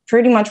was a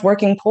pretty much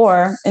working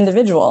poor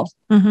individual.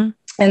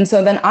 And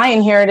so then I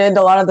inherited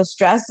a lot of the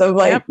stress of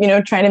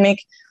trying to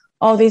make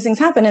all these things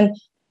happen. And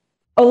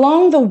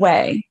along the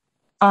way,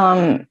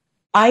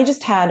 I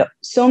just had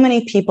so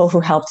many people who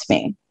helped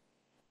me,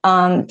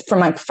 from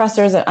my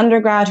professors at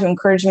undergrad who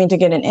encouraged me to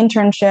get an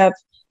internship.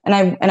 And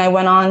I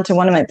went on to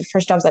one of my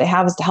first jobs that I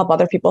have was to help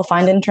other people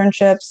find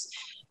internships,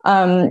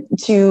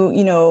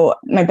 to,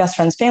 my best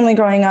friend's family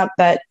growing up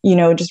that,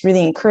 just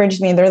really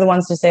encouraged me. They're the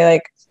ones to say,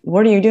 like,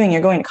 what are you doing?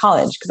 You're going to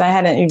college. Cause I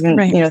hadn't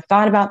even,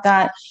 thought about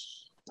that.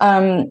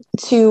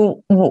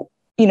 To,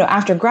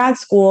 after grad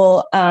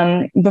school,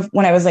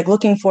 when I was like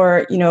looking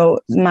for,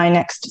 my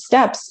next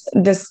steps,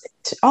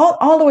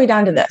 all the way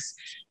down to this,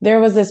 there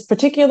was this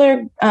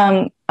particular,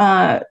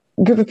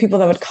 group of people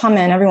that would come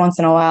in every once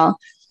in a while,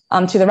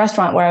 to the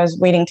restaurant where I was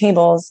waiting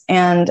tables,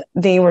 and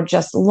they were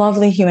just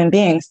lovely human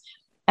beings.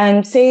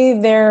 And say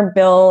their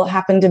bill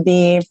happened to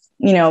be,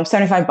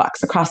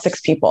 $75 across 6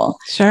 people.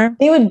 Sure.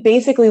 They would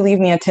basically leave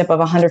me a tip of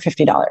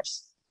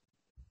 $150.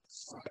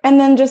 And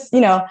then just,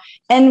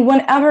 and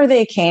whenever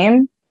they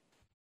came,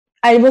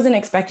 I wasn't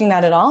expecting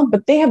that at all,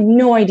 but they have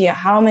no idea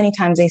how many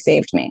times they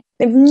saved me.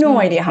 They have no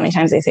idea how many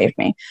times they saved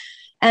me.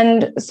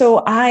 And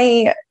so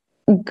I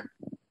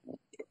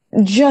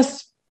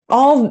just,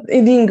 all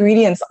the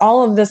ingredients,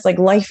 all of this like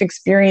life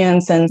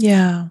experience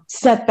and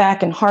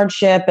setback and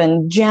hardship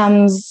and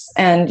gems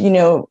and,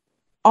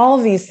 all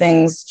of these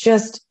things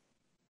just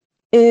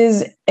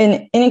is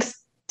an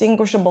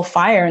inextinguishable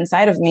fire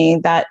inside of me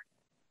that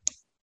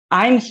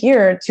I'm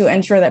here to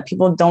ensure that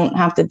people don't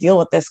have to deal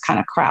with this kind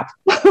of crap.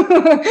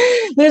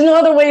 There's no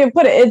other way to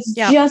put it. It's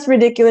just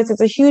ridiculous.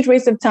 It's a huge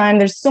waste of time.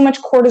 There's so much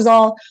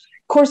cortisol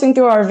coursing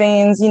through our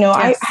veins.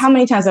 How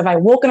many times have I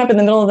woken up in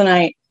the middle of the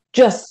night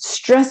just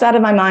stressed out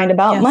of my mind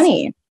about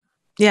money?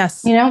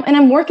 Yes. And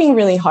I'm working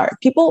really hard.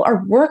 People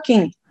are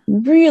working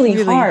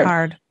really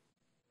hard.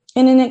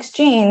 And in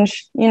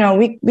exchange,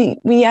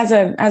 we as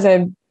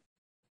a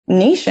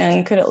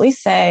nation could at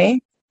least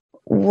say,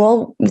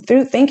 well,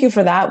 thank you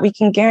for that. We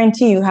can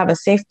guarantee you have a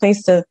safe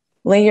place to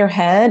lay your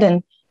head,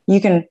 and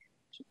you can,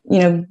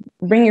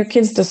 bring your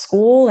kids to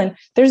school. And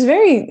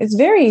it's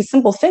very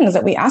simple things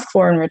that we ask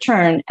for in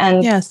return.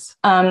 And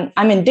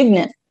I'm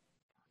indignant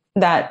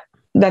that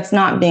that's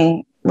not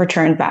being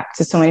returned back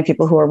to so many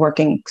people who are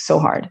working so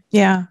hard.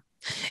 Yeah.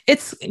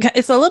 It's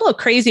a little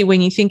crazy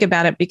when you think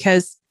about it,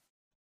 because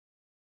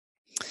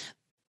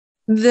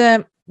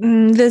some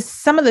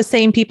of the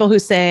same people who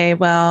say,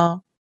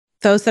 well,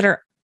 those that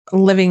are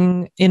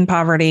living in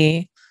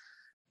poverty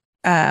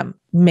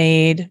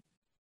made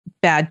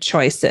bad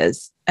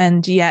choices.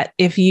 And yet,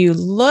 if you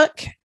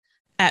look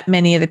at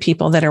many of the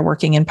people that are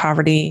working in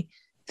poverty,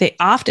 they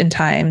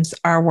oftentimes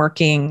are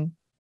working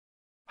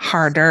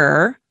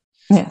harder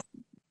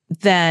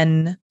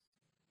than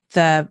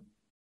the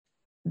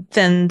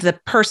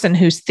person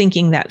who's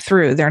thinking that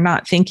through. They're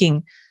not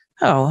thinking,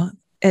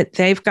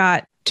 they've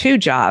got 2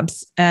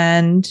 jobs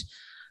and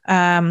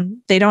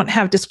they don't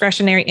have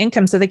discretionary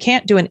income, so they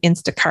can't do an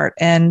Instacart,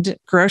 and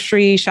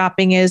grocery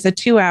shopping is a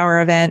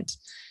 2-hour event.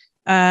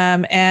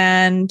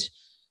 And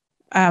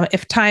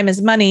if time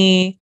is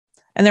money,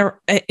 And there,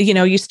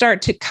 you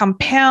start to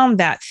compound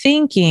that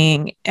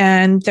thinking.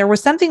 And there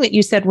was something that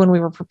you said when we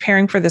were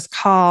preparing for this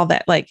call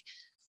that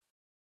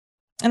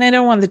and I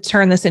don't want to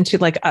turn this into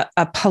like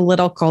a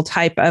political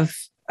type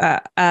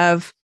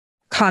of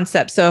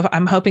concept. So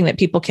I'm hoping that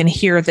people can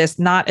hear this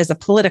not as a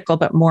political,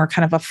 but more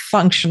kind of a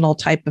functional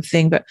type of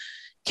thing. But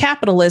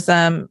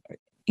capitalism,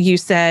 you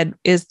said,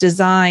 is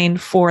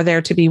designed for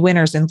there to be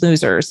winners and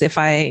losers. If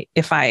I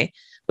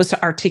was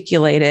to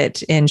articulate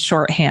it in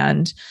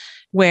shorthand,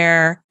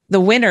 where the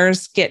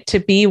winners get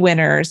to be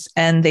winners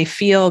and they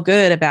feel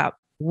good about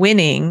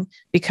winning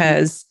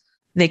because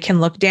they can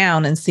look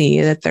down and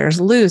see that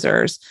there's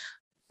losers.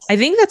 I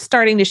think that's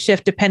starting to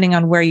shift depending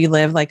on where you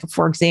live. Like,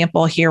 for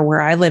example, here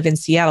where I live in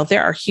Seattle,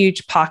 there are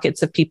huge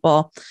pockets of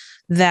people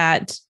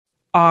that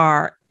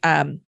are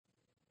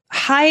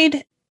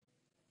hide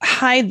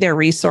their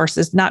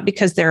resources, not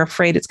because they're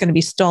afraid it's going to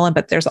be stolen,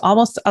 but there's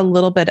almost a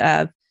little bit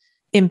of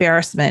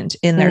embarrassment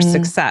in their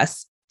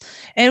success.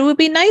 And it would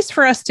be nice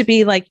for us to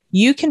be like,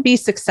 you can be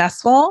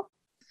successful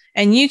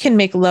and you can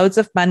make loads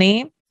of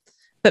money,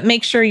 but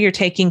make sure you're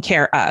taken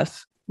care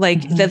of.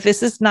 Like that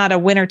this is not a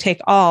winner take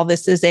all.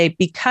 This is a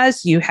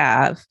because you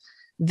have,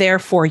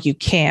 therefore you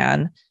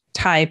can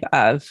type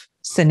of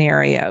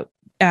scenario.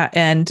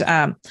 And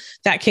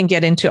that can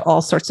get into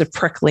all sorts of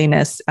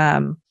prickliness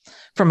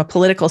from a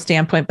political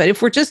standpoint. But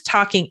if we're just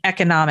talking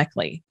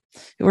economically,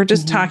 if we're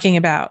just talking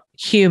about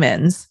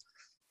humans,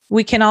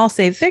 we can all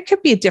say there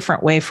could be a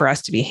different way for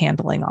us to be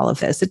handling all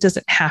of this. It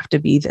doesn't have to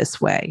be this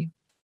way.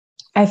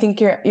 I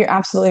think you're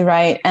absolutely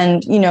right.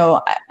 And,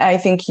 I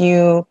think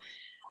you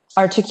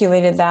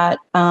articulated that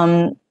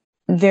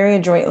very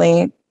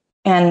adroitly.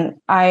 And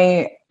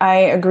I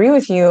agree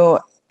with you,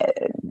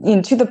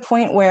 to the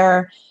point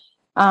where,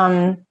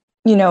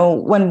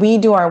 when we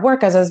do our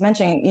work, as I was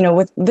mentioning,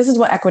 this is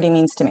what equity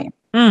means to me.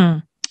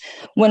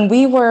 When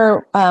we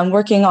were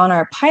working on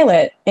our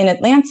pilot in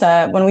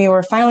Atlanta, when we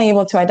were finally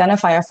able to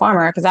identify a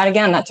farmer, because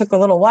that took a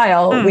little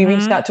while, we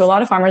reached out to a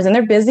lot of farmers and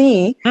they're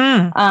busy,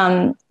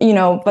 but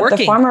working.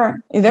 The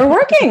farmer, they're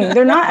working,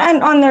 they're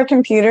not on their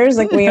computers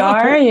like we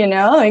are,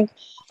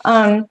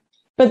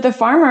 but the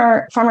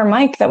farmer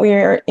Mike that we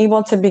were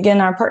able to begin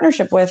our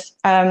partnership with,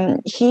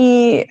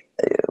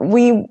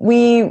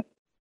 we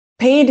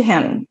paid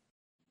him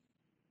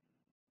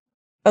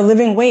a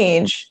living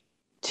wage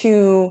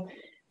to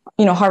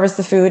harvest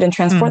the food and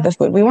transport the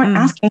food. We weren't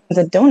asking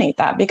them to donate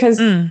that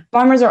because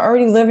farmers are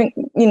already living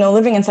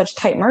in such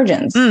tight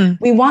margins.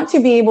 We want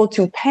to be able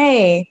to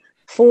pay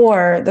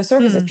for the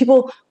services.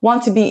 People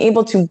want to be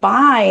able to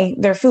buy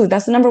their food.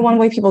 That's the number one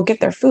way people get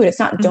their food. It's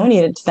not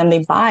donated to them.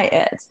 They buy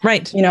it.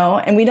 Right.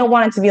 And we don't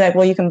want it to be like,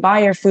 well, you can buy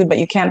your food, but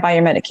you can't buy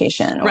your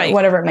medication or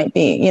whatever it might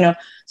be,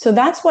 So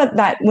that's what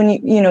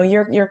when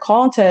your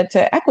call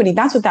to equity,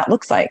 that's what that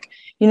looks like.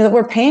 That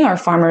we're paying our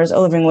farmers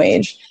a living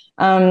wage.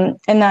 And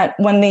that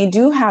when they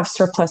do have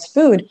surplus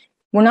food,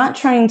 we're not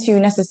trying to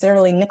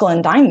necessarily nickel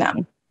and dime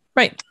them.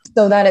 Right.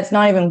 So that it's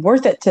not even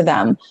worth it to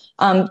them.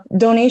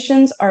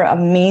 Donations are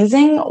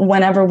amazing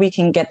whenever we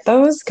can get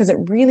those, because it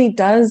really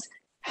does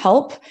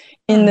help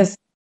in this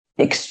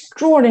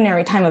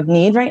extraordinary time of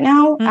need right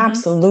now.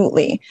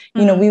 Absolutely.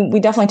 We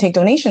definitely take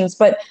donations,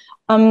 but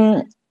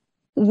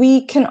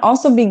we can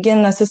also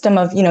begin the system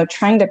of,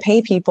 trying to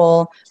pay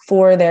people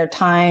for their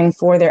time,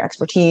 for their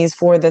expertise,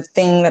 for the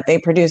thing that they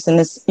produce. And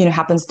this,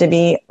 happens to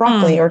be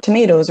broccoli or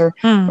tomatoes or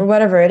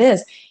whatever it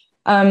is.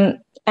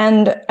 And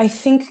I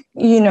think,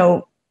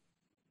 no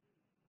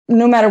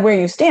matter where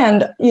you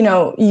stand,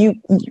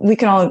 we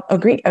can all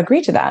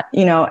agree to that,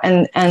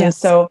 and yes.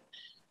 So,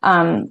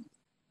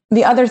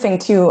 the other thing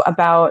too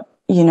about,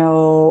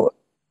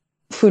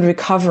 food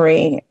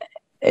recovery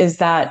is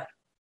that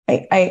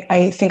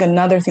I think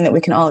another thing that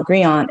we can all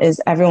agree on is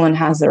everyone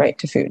has the right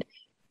to food.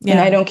 Yeah.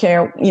 And I don't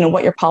care,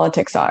 what your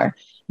politics are.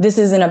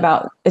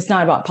 It's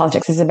not about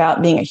politics. It's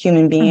about being a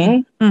human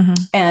being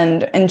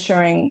and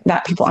ensuring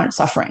that people aren't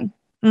suffering.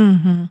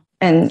 And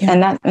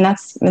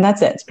that's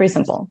it. It's pretty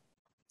simple.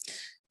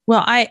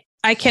 Well,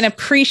 I can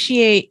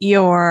appreciate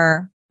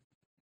your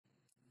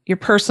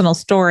personal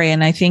story.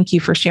 And I thank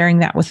you for sharing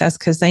that with us,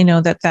 because I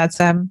know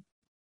that's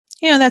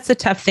a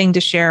tough thing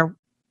to share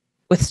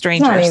with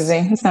strangers.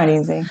 It's not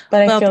easy,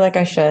 but I feel like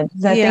I should.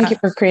 Thank you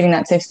for creating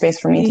that safe space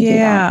for me to do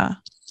that.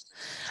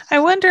 I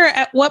wonder,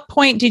 at what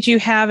point did you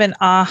have an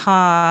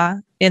aha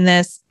in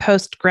this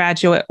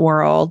postgraduate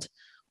world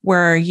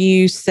where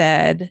you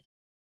said,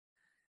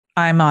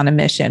 I'm on a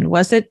mission?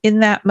 Was it in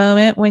that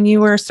moment when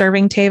you were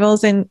serving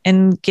tables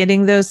and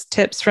getting those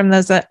tips from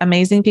those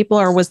amazing people,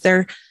 or was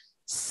there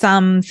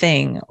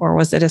something, or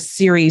was it a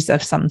series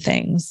of some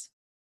things?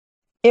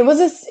 It was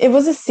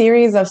a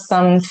series of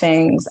some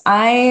things.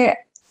 I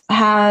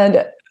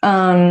had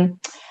after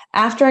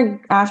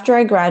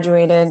I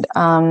graduated,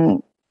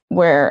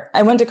 where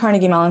I went to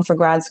Carnegie Mellon for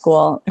grad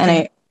school,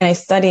 and I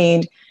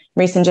studied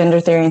race and gender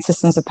theory and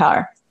systems of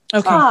power.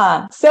 Okay.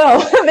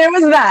 So there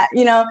was that,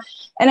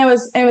 and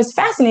I was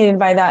fascinated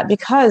by that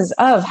because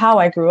of how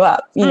I grew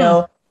up,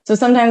 So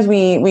sometimes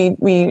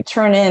we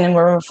turn in and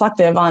we're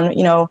reflective on,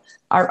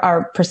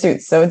 our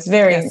pursuits. So it's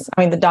very, Yes.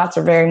 I mean, the dots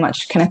are very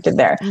much connected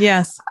there.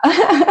 Yes.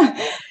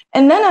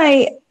 And then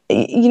I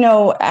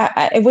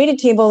waited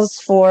tables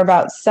for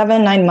about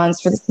 7-9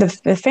 months for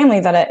the family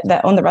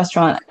that owned the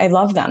restaurant. I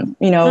love them.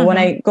 When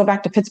I go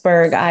back to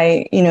Pittsburgh,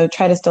 I,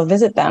 try to still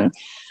visit them.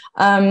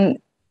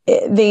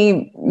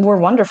 They were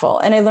wonderful.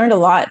 And I learned a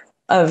lot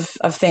of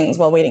things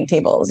while waiting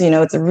tables.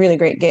 It's a really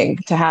great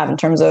gig to have in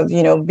terms of,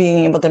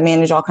 being able to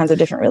manage all kinds of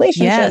different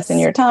relationships in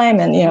your time.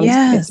 And,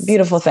 it's a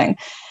beautiful thing.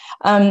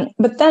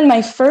 But then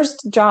my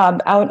first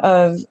job out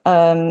of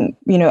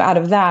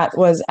that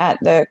was at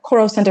the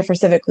Coro Center for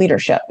Civic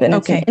Leadership, and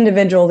it's an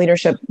individual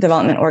leadership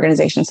development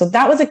organization. So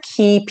that was a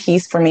key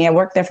piece for me. I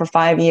worked there for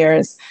 5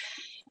 years.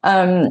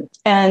 So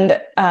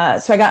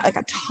I got like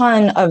a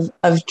ton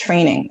of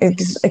training,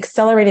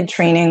 accelerated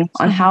training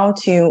on how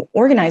to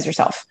organize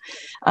yourself,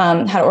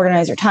 how to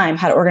organize your time,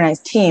 how to organize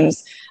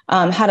teams,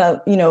 how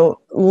to,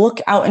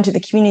 look out into the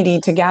community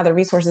to gather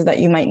resources that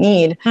you might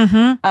need.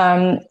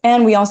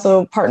 And we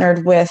also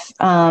partnered with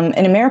an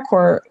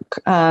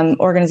AmeriCorps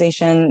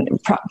organization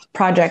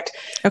project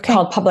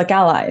called Public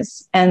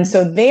Allies. And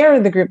so they're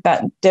the group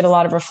that did a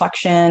lot of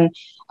reflection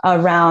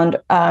around,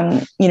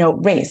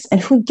 race and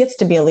who gets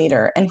to be a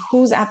leader and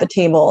who's at the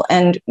table,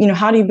 and,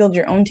 how do you build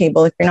your own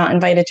table if you're not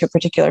invited to a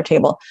particular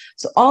table?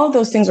 So all of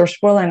those things were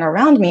swirling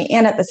around me.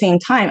 And at the same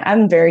time,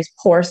 I'm very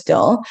poor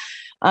still.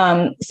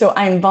 So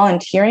I'm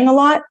volunteering a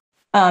lot,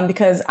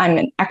 because I'm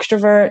an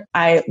extrovert.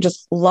 I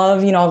just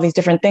love, all these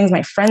different things.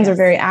 My friends are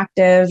very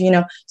active,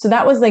 so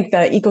that was like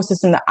the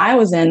ecosystem that I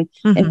was in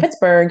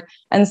Pittsburgh.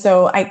 And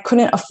so I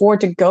couldn't afford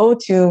to go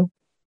to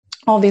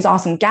all these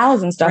awesome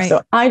galas and stuff.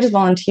 So I just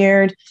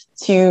volunteered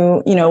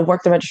to,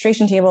 work the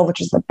registration table, which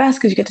is the best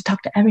because you get to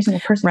talk to every single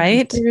person.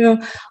 Right.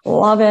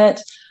 Love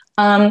it.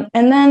 And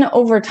then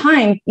over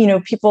time,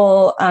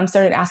 people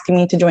started asking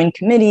me to join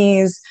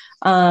committees,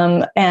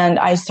 and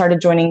I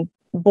started joining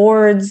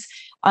boards.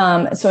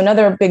 So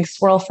another big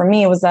swirl for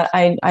me was that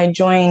I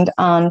joined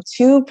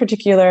 2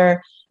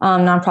 particular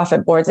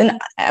nonprofit boards, and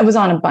I was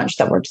on a bunch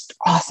that were just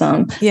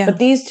awesome. But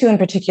these 2 in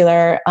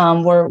particular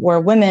were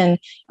women.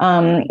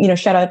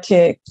 Shout out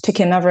to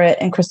Kim Everett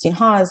and Christine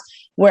Hawes,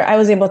 where I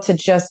was able to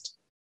just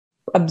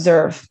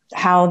observe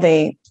how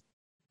they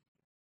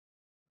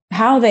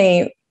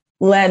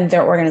led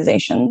their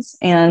organizations,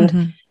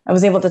 and I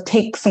was able to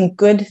take some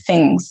good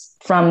things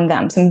from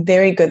them, some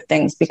very good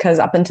things, because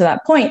up until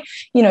that point,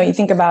 you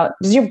think about,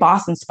 does your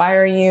boss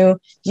inspire you?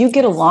 Do you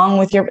get along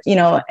with your,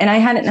 and I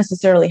hadn't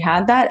necessarily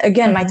had that.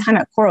 Again, my time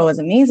at Coro was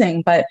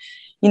amazing, but,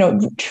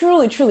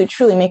 truly, truly,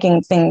 truly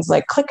making things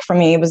like click for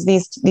me was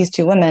these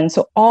 2 women.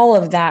 So all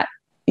of that,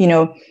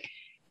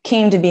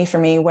 came to be for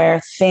me,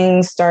 where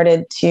things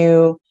started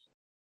to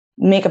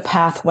make a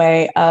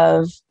pathway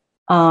of,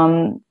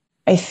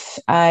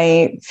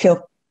 I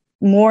feel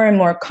more and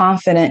more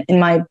confident in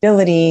my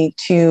ability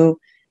to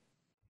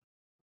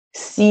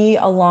see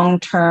a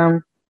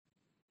long-term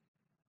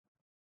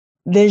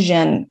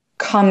vision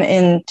come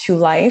into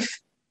life,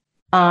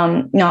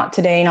 not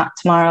today, not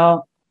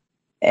tomorrow,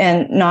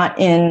 and not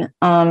in,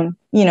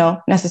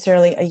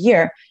 necessarily a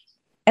year.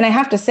 And I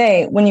have to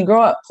say, when you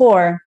grow up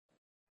poor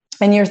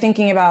and you're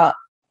thinking about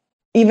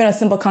even a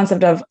simple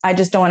concept of, I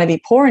just don't want to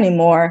be poor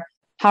anymore,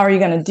 how are you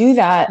going to do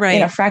that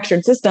in a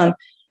fractured system?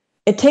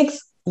 It takes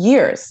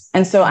years.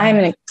 And so I am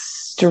an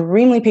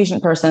extremely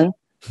patient person.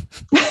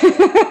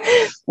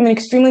 I'm an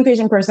extremely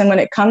patient person when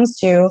it comes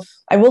to,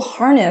 I will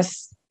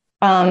harness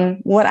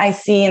what I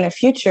see in the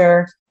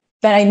future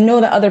that I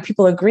know that other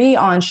people agree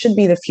on should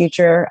be the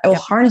future. I will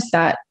harness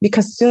that,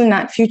 because soon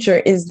that future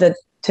is the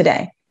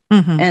today.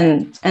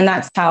 And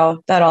that's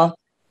how that all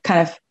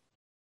kind of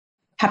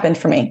happened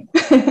for me.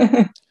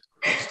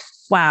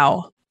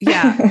 Wow.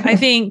 Yeah. I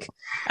think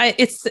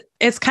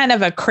it's kind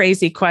of a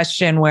crazy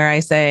question where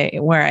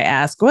I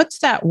ask, what's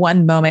that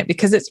one moment?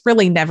 Because it's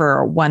really never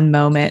a one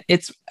moment.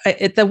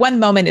 The one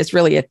moment is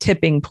really a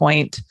tipping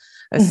point,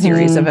 a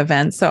series of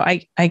events. So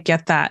I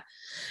get that.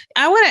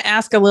 I want to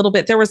ask a little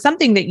bit. There was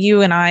something that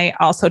you and I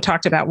also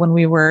talked about when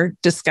we were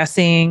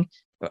discussing,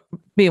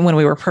 when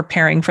we were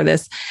preparing for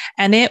this,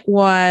 and it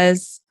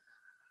was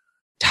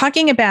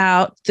talking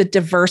about the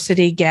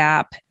diversity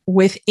gap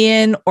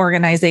within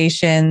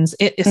organizations,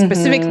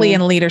 specifically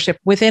in leadership,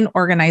 within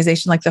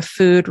organizations like the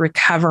Food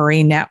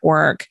Recovery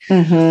Network.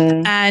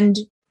 And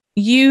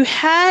you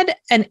had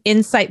an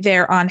insight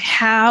there on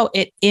how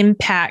it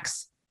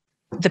impacts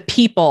the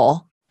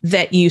people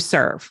that you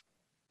serve.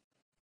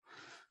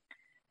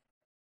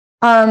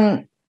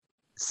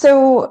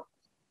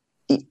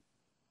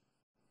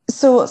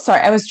 So sorry,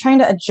 I was trying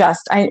to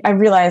adjust. I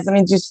realized, let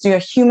me just do a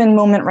human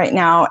moment right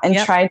now and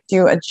try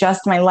to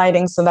adjust my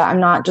lighting so that I'm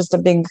not just a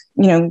big,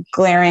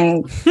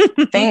 glaring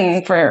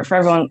thing for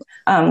everyone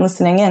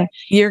listening in.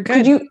 You're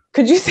good.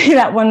 Could you say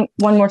that one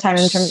more time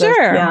in terms of,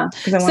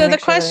 So the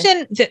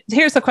question,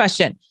 here's the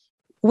question.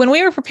 When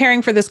we were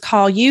preparing for this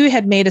call, you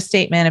had made a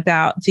statement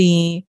about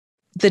the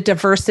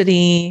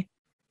diversity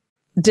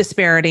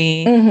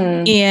disparity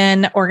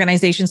in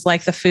organizations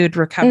like the Food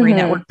Recovery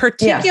Network,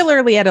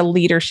 particularly at a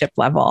leadership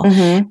level.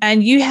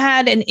 And you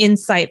had an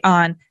insight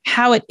on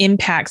how it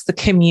impacts the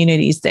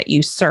communities that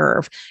you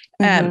serve.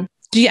 I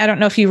don't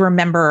know if you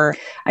remember.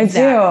 I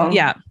do.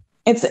 Yeah.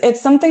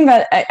 It's something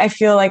that I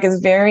feel like is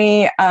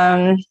very,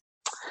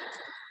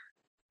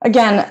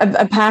 again,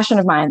 a passion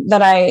of mine,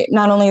 that I,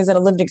 not only is it a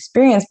lived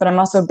experience, but I'm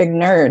also a big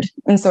nerd.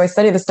 And so I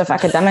study this stuff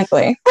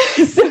academically.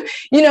 So,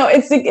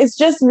 it's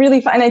just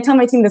really fun. And I tell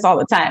my team this all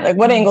the time, like,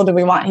 what angle do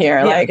we want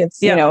here? Like, it's,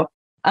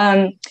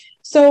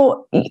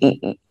 so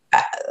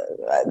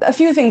a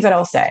few things that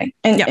I'll say,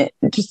 and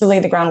just to lay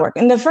the groundwork.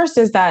 And the first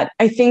is that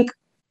I think,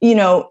 in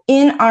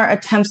our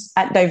attempts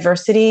at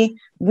diversity,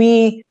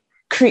 we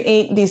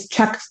create these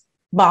check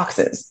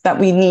boxes that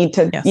we need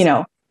to,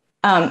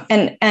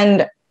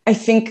 and I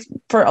think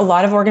for a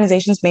lot of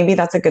organizations, maybe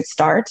that's a good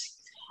start.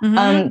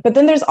 But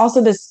then there's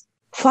also this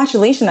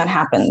flatulation that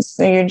happens.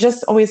 So you're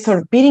just always sort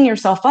of beating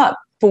yourself up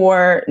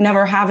for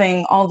never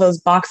having all those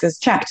boxes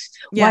checked.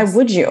 Why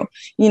would you?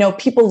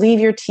 People leave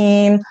your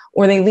team,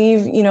 or they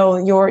leave,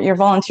 your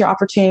volunteer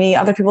opportunity.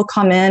 Other people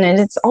come in, and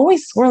it's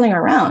always swirling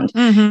around.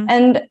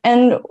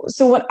 And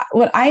so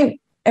what I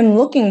am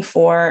looking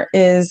for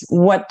is,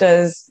 what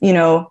does,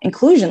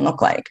 inclusion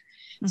look like?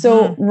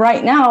 So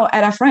right now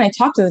at FRN, I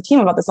talk to the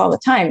team about this all the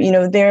time.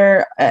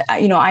 They're,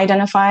 I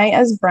identify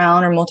as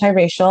brown or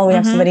multiracial. We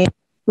have somebody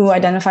who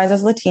identifies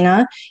as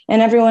Latina,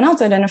 and everyone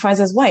else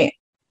identifies as white.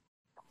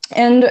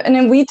 And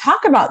then we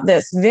talk about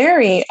this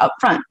very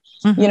upfront,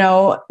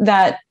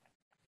 that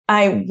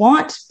I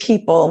want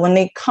people, when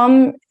they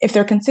come, if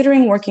they're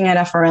considering working at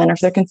FRN, or if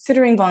they're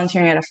considering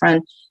volunteering at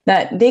FRN,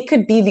 that they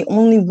could be the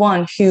only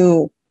one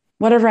who,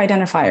 whatever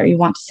identifier you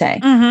want to say.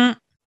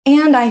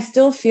 And I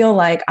still feel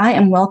like I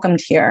am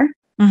welcomed here.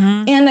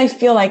 And I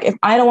feel like if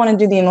I don't want to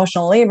do the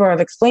emotional labor of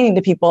explaining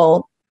to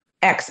people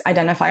X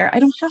identifier, I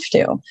don't have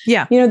to.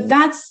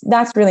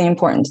 That's really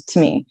important to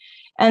me.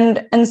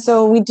 And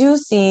so we do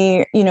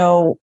see,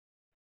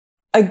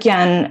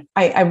 again,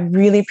 I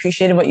really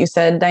appreciated what you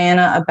said,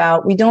 Diana,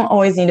 about we don't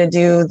always need to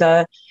do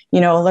the,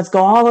 let's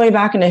go all the way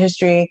back into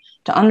history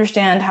to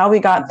understand how we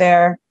got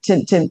there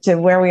to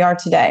where we are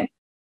today.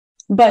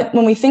 But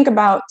when we think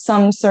about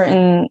some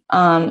certain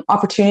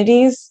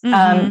opportunities,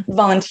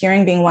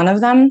 volunteering being one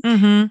of them,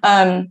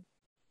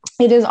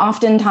 it is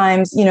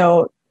oftentimes,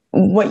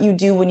 what you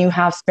do when you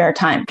have spare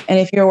time. And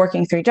if you're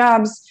working 3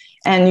 jobs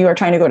and you are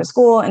trying to go to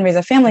school and raise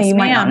a family, you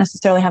might not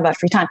necessarily have that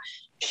free time.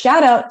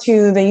 Shout out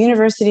to the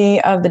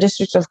University of the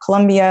District of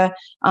Columbia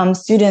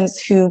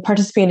students who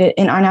participated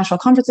in our national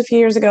conference a few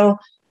years ago,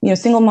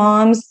 single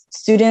moms,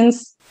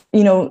 students,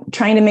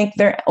 trying to make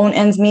their own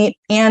ends meet,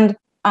 and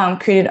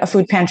created a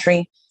food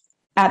pantry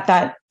at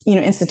that,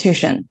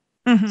 institution.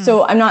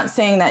 So I'm not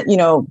saying that,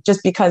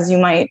 just because you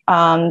might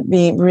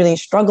be really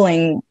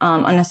struggling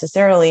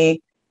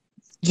unnecessarily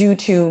due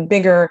to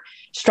bigger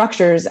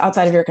structures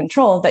outside of your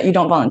control, that you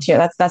don't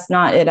volunteer. That's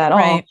not it at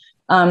all.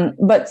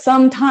 But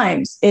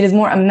sometimes it is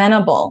more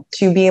amenable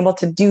to be able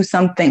to do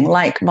something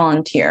like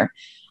volunteer.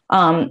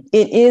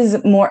 It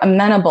is more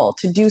amenable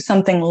to do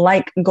something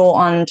like go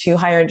on to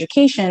higher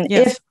education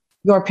if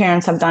your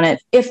parents have done it,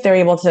 if they're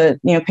able to,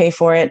 pay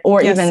for it,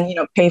 or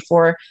even, pay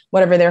for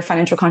whatever their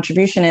financial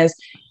contribution is.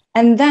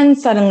 And then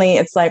suddenly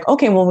it's like,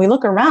 okay, well, we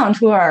look around,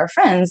 who are our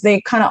friends?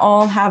 They kind of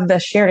all have the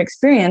shared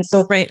experience.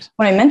 So when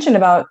I mentioned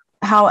about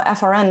how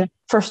FRN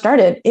first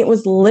started, it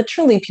was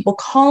literally people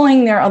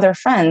calling their other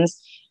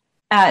friends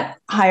at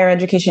higher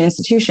education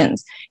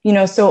institutions.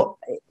 So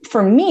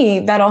for me,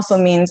 that also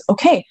means,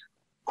 okay,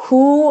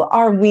 who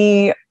are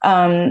we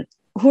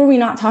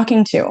not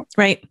talking to?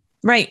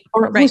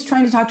 Or who's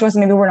trying to talk to us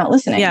and maybe we're not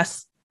listening.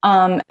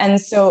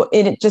 And so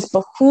it just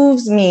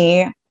behooves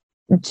me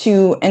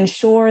to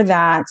ensure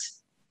that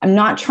I'm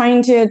not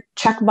trying to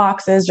check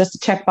boxes just to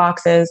check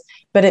boxes,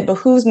 but it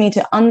behooves me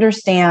to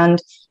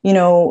understand,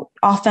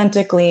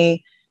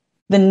 authentically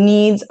the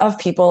needs of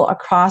people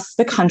across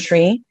the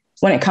country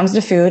when it comes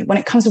to food, when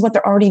it comes to what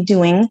they're already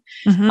doing.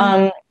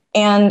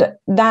 And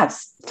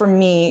that's, for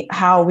me,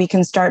 how we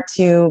can start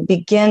to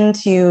begin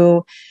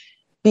to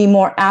be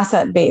more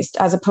asset-based,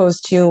 as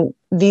opposed to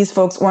these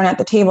folks weren't at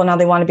the table, now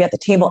they want to be at the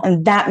table.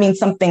 And that means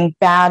something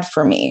bad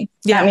for me.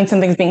 That means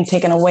something's being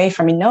taken away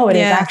from me. No, it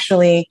is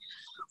actually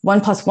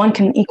 1 + 1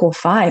 can equal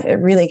 5. It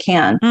really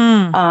can.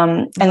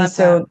 And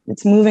so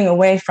it's moving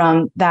away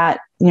from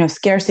that,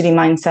 scarcity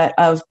mindset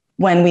of,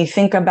 when we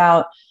think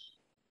about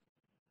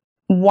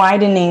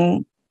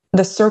widening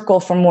the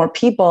circle for more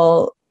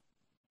people,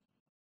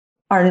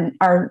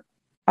 our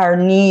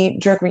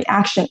knee-jerk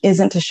reaction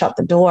isn't to shut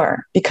the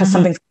door because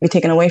something's going to be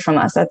taken away from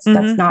us. That's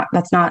not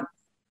what's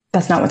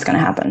going to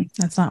happen.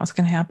 That's not what's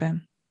going to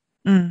happen.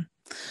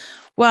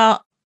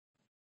 Well,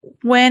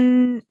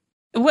 when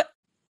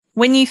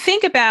you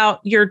think about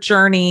your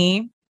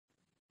journey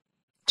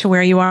to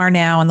where you are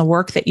now and the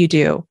work that you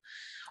do,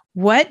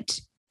 what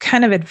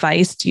kind of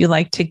advice do you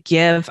like to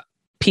give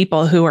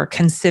people who are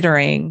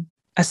considering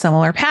a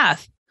similar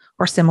path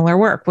or similar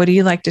work? What do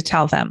you like to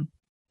tell them?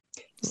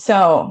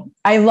 So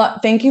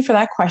thank you for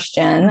that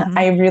question. Mm-hmm.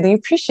 I really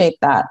appreciate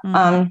that.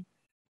 Mm-hmm.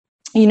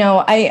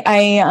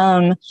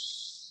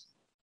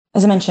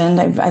 As I mentioned,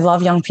 I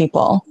love young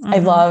people. Mm-hmm. I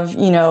love,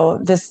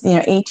 this,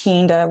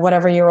 18 to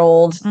whatever year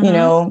old,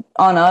 Mm-hmm.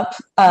 On up.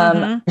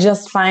 Mm-hmm.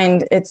 Just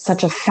find it's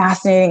such a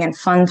fascinating and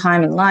fun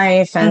time in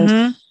life.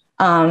 And,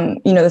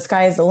 Mm-hmm. the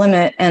sky is the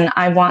limit. And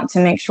I want to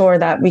make sure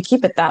that we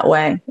keep it that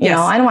way. Yes.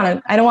 I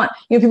don't want,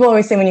 people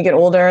always say when you get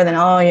older, then,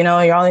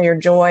 you're all your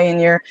joy and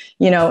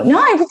no,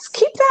 let's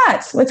keep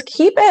that. Let's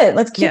keep it.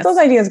 Let's keep those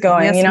ideas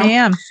going, yes,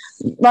 ma'am.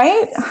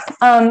 Right.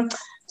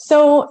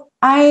 So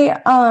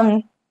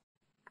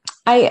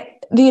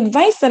the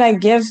advice that I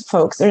give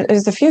folks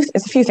is a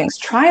few things.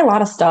 Try a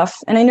lot of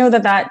stuff. And I know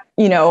that,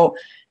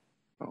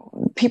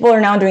 people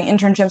are now doing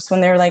internships when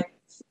they're like,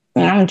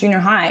 in junior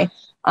high.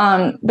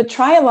 But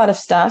try a lot of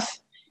stuff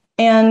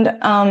and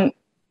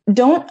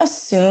don't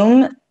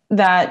assume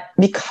that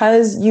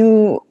because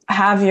you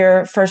have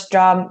your first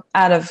job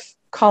out of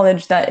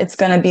college that it's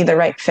going to be the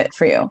right fit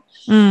for you.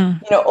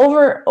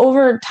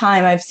 Over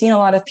time, I've seen a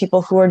lot of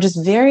people who are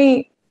just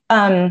very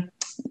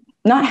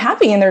not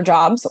happy in their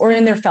jobs or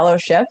in their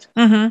fellowship.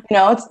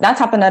 That's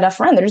happened at a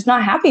friend. They're just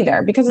not happy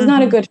there because it's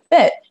not a good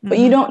fit, but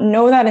you don't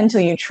know that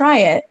until you try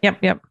it.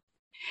 Yep.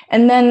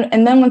 And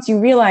then once you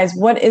realize,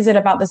 what is it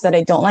about this that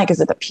I don't like?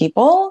 Is it the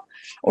people,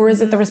 or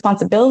is it the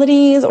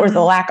responsibilities, or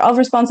the lack of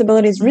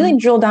responsibilities? Really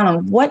drill down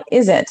on what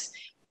is it,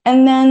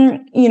 and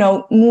then,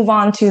 move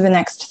on to the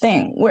next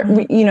thing where,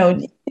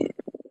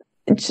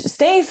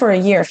 stay for a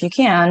year if you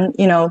can,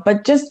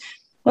 but just,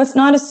 let's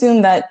not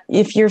assume that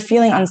if you're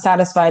feeling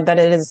unsatisfied that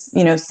it is,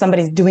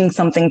 somebody's doing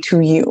something to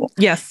you.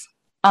 Yes.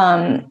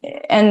 And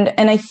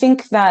I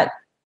think that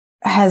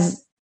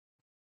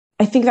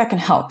can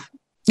help.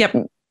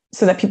 Yep.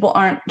 So that people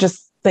aren't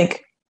just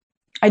like,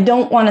 I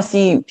don't want to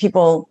see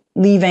people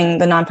leaving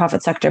the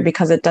nonprofit sector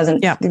because it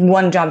doesn't,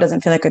 one job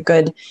doesn't feel like a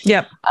good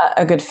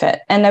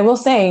fit. And I will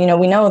say,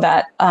 we know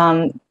that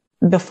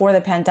before the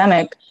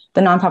pandemic,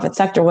 the nonprofit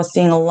sector was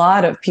seeing a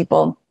lot of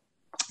people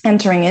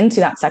entering into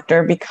that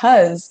sector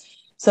because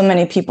so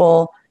many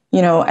people,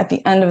 at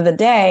the end of the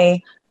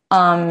day,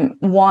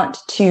 want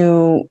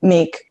to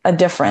make a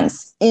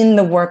difference in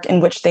the work in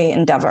which they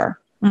endeavor.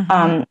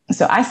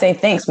 So I say,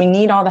 thanks. We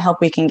need all the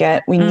help we can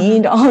get. We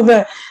need all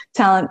the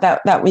talent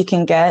that we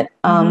can get.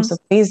 So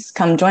please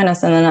come join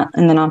us in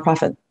the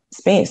nonprofit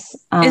space.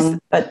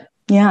 But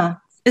yeah.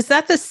 Is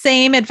that the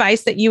same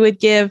advice that you would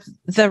give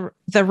the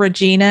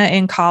Regina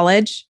in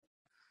college?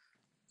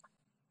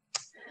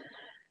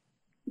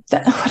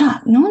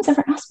 No one's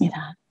ever asked me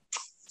that.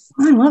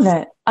 I love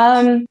it.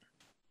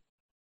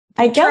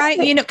 I guess,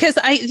 because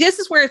this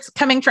is where it's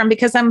coming from,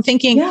 because I'm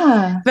thinking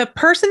the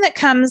person that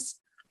comes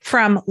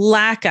from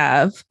lack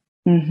of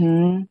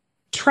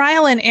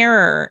trial and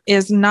error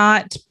is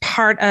not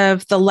part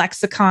of the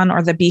lexicon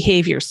or the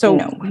behavior. So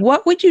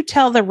what would you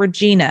tell the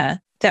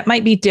Regina that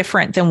might be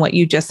different than what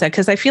you just said?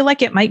 Because I feel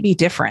like it might be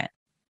different.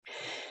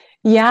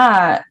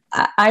 Yeah,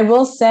 I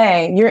will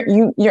say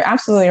you're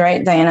absolutely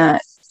right, Diana.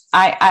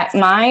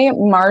 My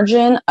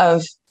margin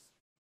of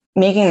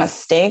making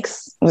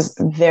mistakes was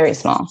very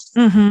small.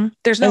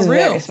 There's no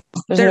room.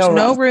 There's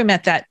no room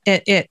at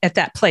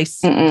that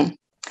place.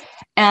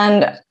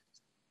 And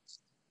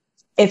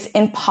it's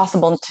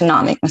impossible to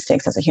not make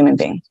mistakes as a human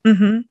being.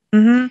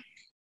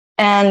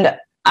 And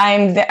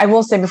I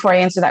will say, before I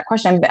answer that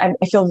question, I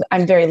feel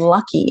I'm very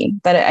lucky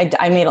that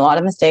I made a lot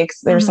of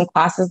mistakes. There were some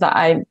classes that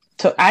I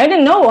took. I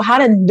didn't know how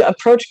to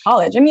approach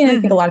college. I mean, I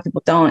think a lot of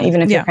people don't,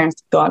 even if your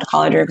parents go out to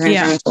college or your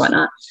grandparents or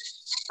whatnot.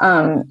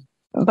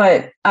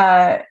 But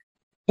I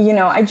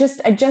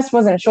just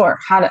wasn't sure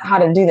how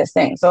to do this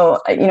thing.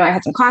 So, I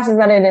had some classes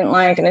that I didn't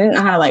like, and I didn't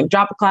know how to like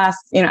drop a class,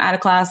 add a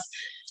class.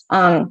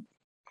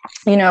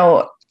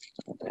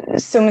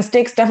 So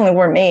mistakes definitely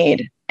were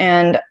made.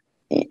 And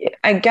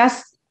I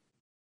guess,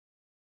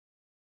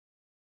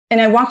 and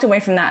I walked away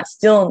from that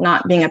still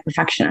not being a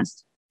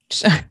perfectionist.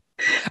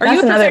 Are you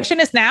a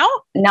perfectionist now?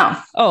 No.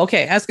 Oh,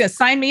 okay. I was going to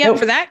sign me up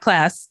for that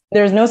class.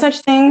 There's no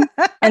such thing.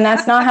 And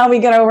that's not how we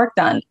get our work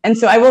done. And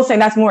so I will say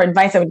that's more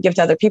advice I would give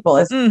to other people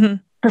is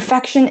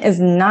perfection is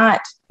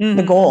not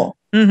the goal.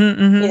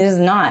 It is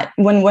not.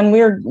 When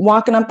we're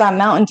walking up that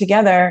mountain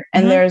together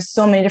and there's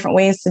so many different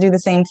ways to do the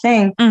same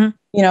thing,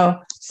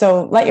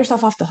 so let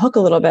yourself off the hook a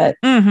little bit.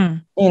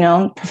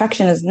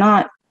 Perfection is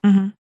not.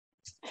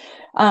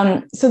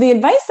 So the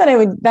advice that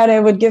I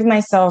would give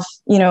myself,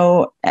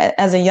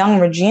 as a young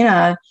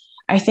Regina,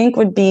 I think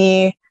would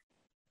be,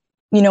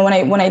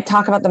 when I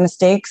talk about the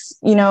mistakes,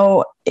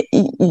 you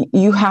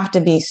have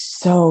to be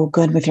so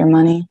good with your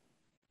money.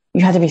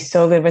 You have to be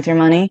so good with your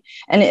money.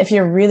 And if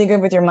you're really good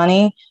with your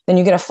money, then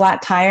you get a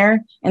flat tire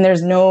and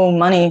there's no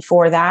money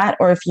for that.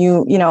 Or if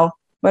you,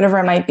 whatever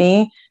it might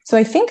be. So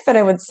I think that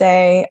I would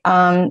say,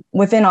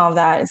 within all of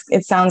that,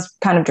 it sounds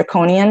kind of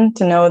draconian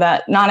to know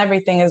that not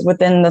everything is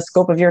within the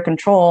scope of your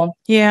control.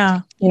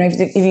 Yeah.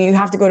 If you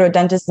have to go to a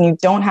dentist and you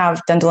don't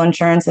have dental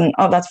insurance and,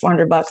 that's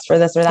 $400 for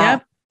this or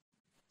that.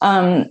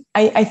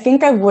 I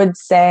think I would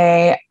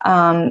say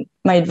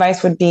my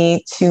advice would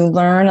be to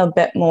learn a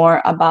bit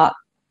more about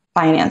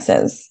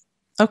finances.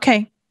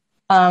 Okay.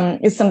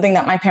 It's something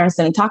that my parents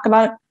didn't talk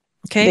about.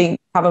 Okay. They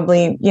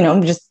probably,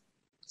 just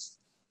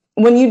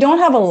when you don't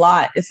have a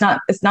lot, it's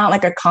not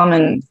like a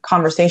common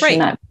conversation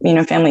that,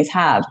 families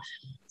have.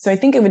 So I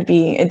think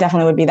it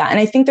definitely would be that. And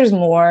I think there's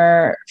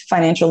more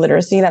financial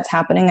literacy that's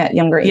happening at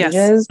younger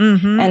ages.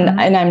 And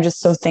I'm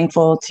just so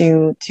thankful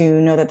to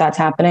know that that's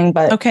happening.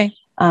 But okay.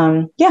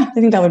 I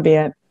think that would be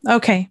it.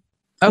 Okay.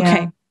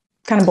 Yeah.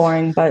 Kind of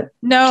boring, but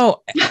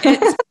no,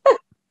 it's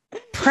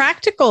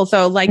practical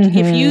though. Like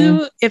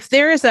if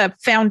there is a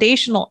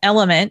foundational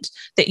element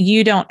that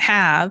you don't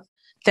have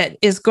that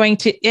is going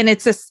to, and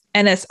it's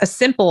a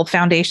simple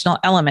foundational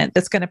element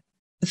that's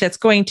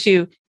going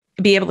to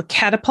be able to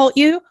catapult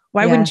you.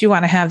 Why wouldn't you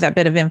want to have that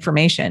bit of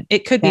information?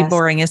 It could be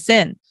boring as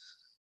sin.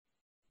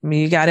 I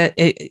mean, you got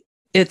it.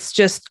 It's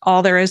just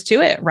all there is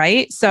to it.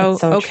 Right. So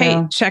okay.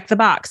 True. Check the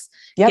box.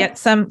 Yep.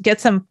 Get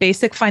some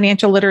basic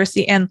financial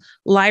literacy, and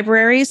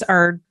libraries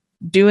are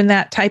doing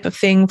that type of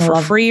thing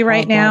for free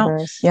right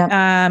now.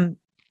 Yep.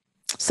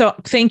 So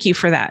thank you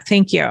for that.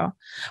 Thank you.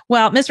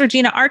 Well, Ms.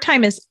 Regina, our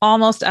time is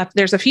almost up.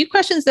 There's a few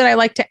questions that I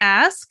like to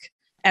ask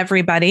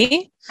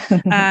everybody.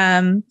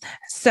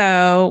 These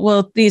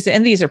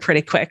are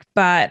pretty quick,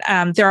 but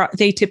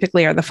they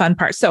typically are the fun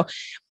part. So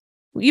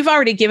you've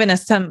already given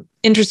us some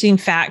interesting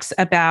facts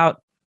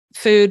about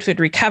food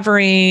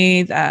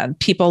recovery,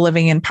 people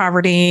living in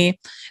poverty.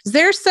 Is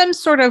there some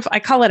sort of, I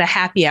call it a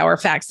happy hour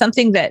fact,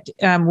 something that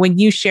when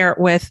you share it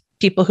with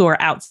people who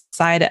are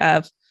outside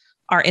of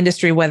our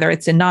industry, whether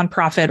it's in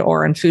nonprofit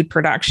or in food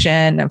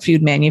production and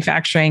food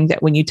manufacturing,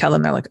 that when you tell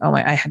them, they're like, oh,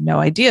 I had no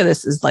idea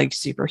this is like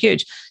super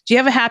huge. Do you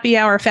have a happy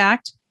hour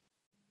fact?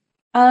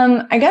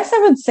 I guess I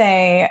would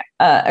say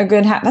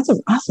that's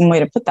an awesome way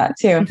to put that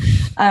too.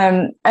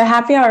 A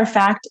happy hour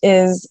fact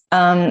is,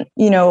 I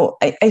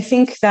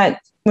think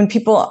that when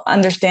people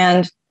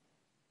understand,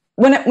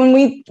 when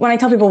I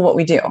tell people what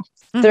we do,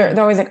 they're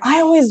always like, I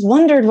always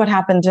wondered what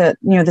happened to,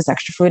 this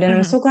extra food. And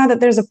I'm so glad that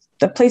there's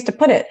a place to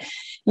put it.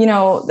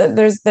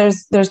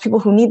 There's people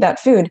who need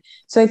that food.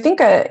 So I think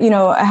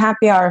a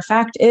happy hour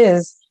fact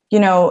is,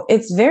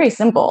 it's very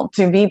simple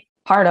to be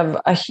part of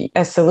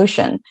a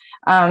solution.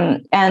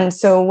 And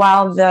so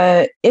while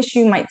the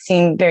issue might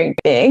seem very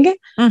big,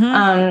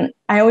 I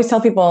always tell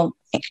people,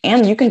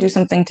 and you can do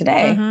something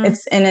today.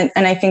 And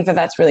I think that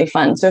that's really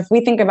fun. So if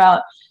we think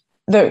about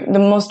the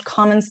most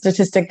common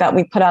statistic that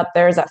we put out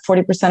there is that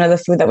 40% of the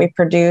food that we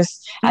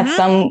produce at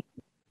some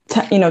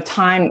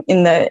time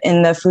in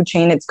the food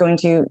chain, it's going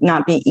to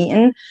not be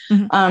eaten.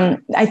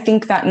 I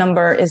think that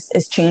number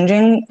is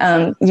changing,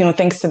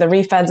 thanks to the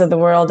refeds of the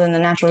world and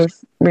the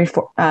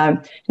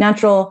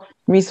Natural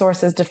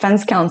Resources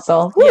Defense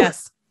Council.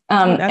 Yes.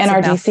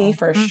 NRDC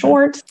for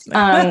short.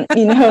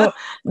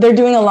 They're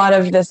doing a lot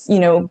of this,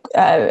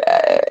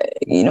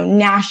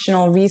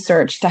 national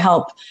research to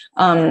help,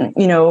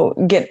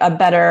 get a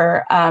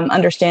better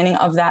understanding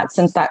of that,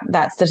 since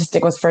that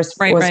statistic was first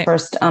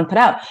put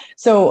out.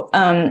 So,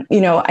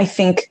 I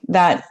think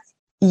that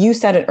you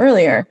said it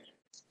earlier.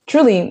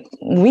 Truly,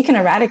 we can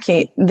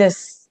eradicate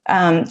this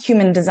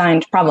human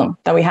designed problem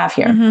that we have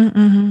here.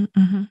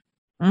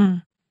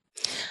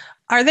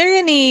 Are there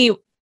any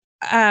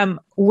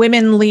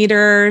women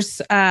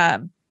leaders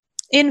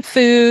in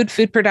food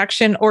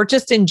production, or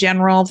just in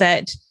general,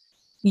 that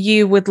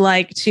you would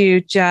like to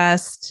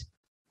just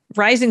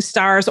rising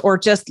stars, or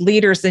just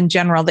leaders in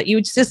general that you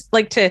would just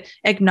like to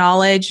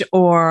acknowledge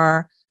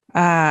or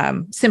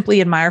simply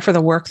admire for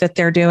the work that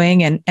they're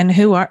doing, and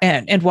who are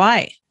and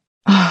why?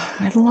 Oh,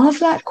 I love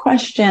that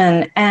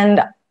question.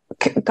 And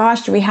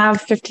gosh, do we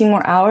have 15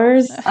 more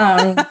hours?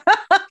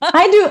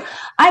 I do.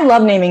 I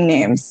love naming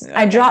names.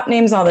 I drop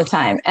names all the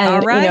time.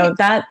 And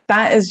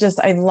that is just,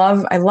 I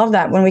love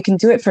that when we can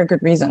do it for a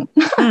good reason.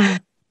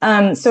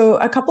 So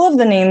a couple of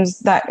the names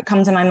that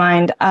come to my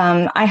mind,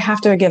 I have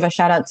to give a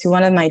shout out to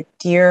one of my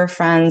dear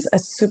friends, a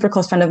super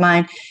close friend of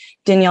mine,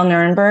 Danielle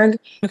Nuremberg,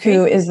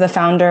 who is the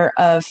founder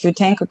of Food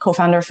Tank, a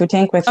co-founder of Food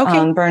Tank with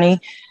Bernie.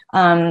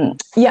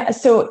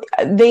 So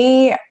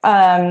they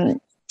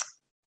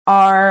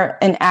are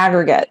an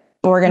aggregate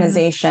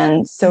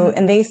organization. So,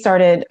 and they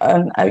started,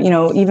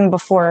 even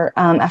before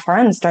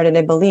FRN started,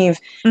 I believe,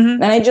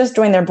 and I just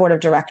joined their board of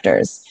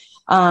directors.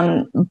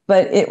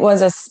 But it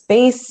was a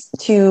space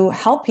to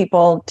help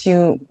people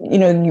to,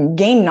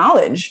 gain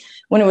knowledge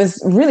when it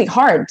was really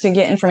hard to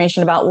get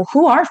information about, well,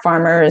 who are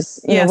farmers?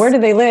 Where do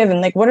they live?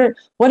 And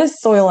what is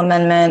soil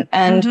amendment?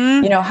 And,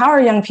 how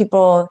are young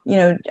people,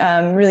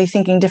 really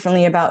thinking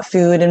differently about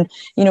food? And,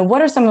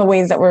 what are some of the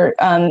ways that we're,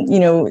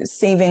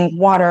 saving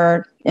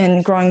water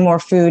and growing more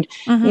food?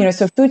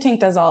 So Food Tank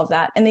does all of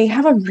that. And they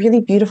have a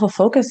really beautiful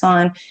focus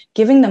on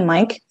giving the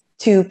mic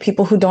to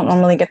people who don't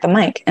normally get the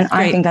mic. And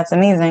I think that's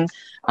amazing.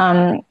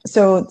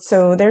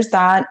 So there's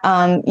that.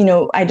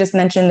 I just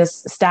mentioned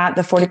this stat,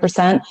 the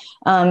 40%.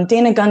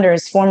 Dana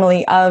Gunders,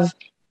 formerly of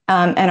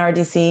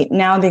NRDC,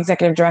 now the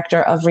executive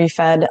director of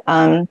Refed.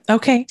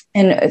 Okay.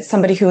 And it's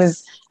somebody who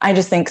is, I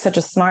just think, such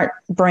a smart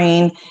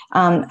brain,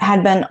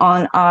 had been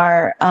on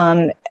our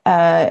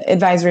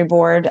advisory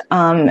board.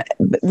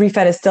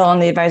 Refed is still on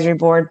the advisory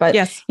board, but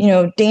yes.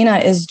 Dana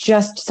is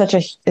just such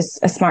a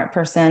smart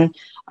person.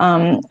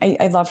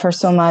 I love her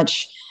so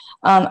much.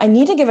 I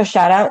need to give a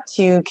shout out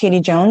to Katie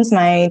Jones,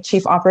 my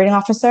chief operating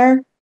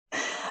officer.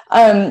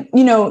 Katie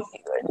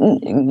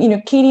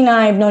and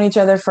I have known each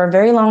other for a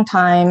very long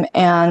time,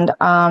 and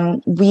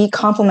we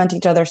complement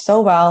each other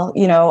so well.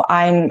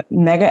 I'm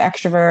mega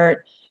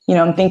extrovert.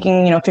 I'm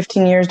thinking,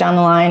 15 years down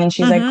the line, and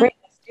she's like, great,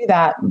 let's do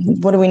that.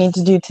 What do we need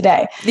to do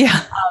today?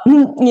 Yeah.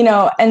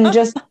 And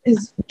just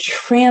has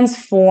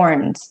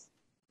transformed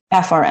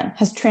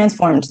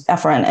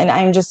FRN. And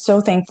I'm just so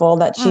thankful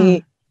that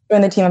she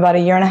joined the team about a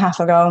year and a half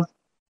ago.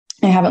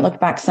 I haven't looked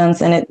back since,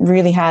 and it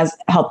really has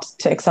helped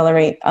to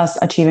accelerate us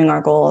achieving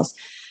our goals.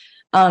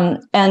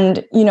 The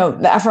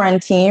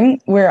FRN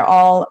team, we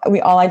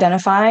all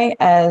identify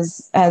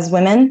as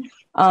women.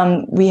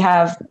 We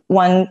have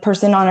one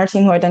person on our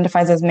team who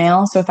identifies as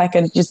male. So if I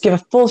could just give a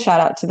full shout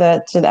out to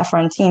the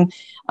FRN team,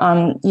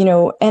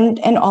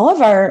 and all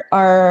of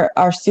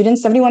our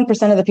students,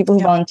 71% of the people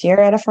who volunteer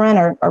at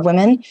FRN are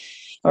women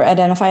or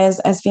identify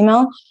as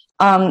female.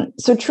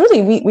 So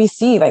truly we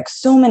see like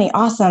so many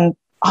awesome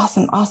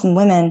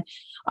women,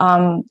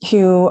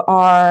 who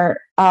are,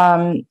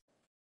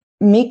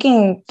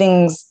 making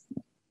things,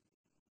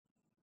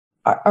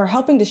 are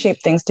helping to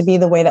shape things to be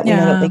the way that we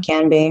know that they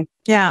can be.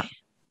 Yeah.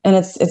 And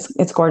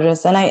it's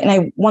gorgeous. And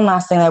I one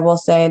last thing I will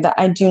say, that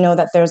I do know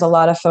that there's a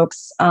lot of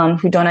folks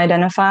who don't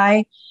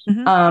identify,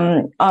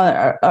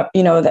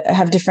 that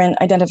have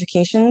different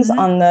identifications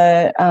on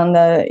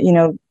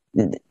the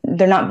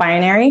they're not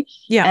binary.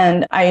 Yeah.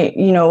 And I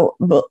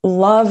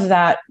love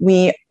that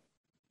we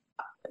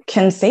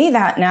can say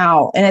that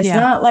now, and it's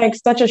not like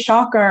such a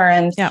shocker.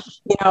 And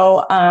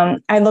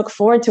I look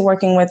forward to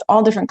working with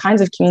all different kinds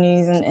of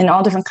communities and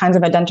all different kinds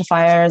of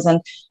identifiers,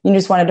 and you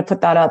just wanted to put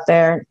that out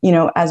there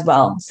as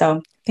well.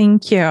 So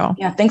thank you.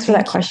 Yeah, thanks for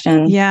that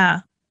question.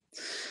 Yeah.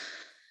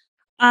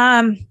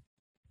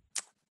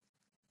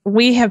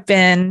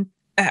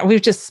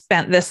 We've just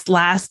spent this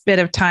last bit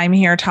of time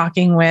here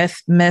talking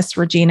with Miss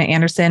Regina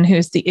Anderson,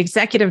 who's the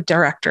executive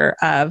director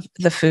of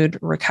the Food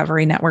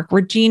Recovery Network.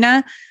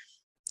 Regina,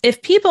 if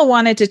people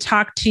wanted to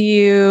talk to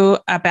you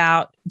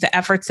about the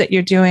efforts that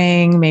you're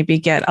doing, maybe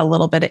get a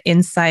little bit of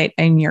insight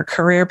in your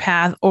career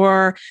path,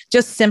 or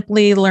just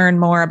simply learn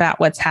more about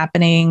what's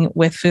happening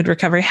with food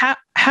recovery,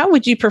 how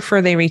would you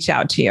prefer they reach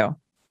out to you?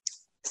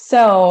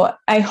 So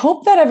I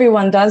hope that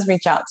everyone does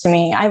reach out to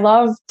me. I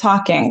love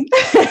talking,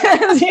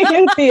 as you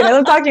can see. I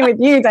love talking with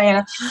you,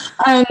 Diana.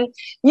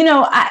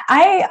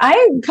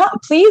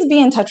 Please be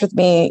in touch with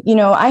me.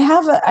 I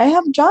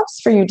have jobs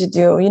for you to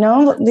do.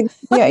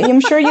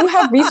 I'm sure you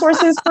have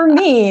resources for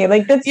me.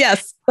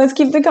 Yes. Let's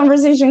keep the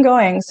conversation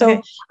going.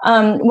 So,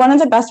 one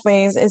of the best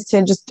ways is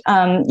to just,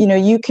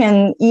 you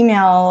can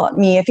email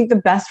me. I think the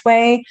best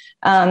way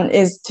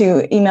is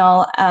to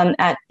email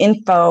at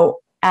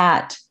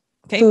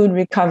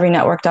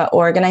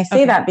info@foodrecoverynetwork.org. And I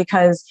say that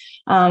because,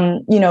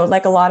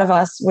 like a lot of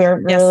us, we're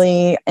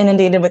really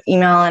inundated with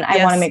email, and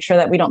I want to make sure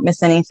that we don't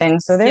miss anything.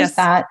 So there's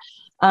that.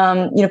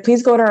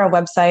 Please go to our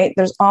website.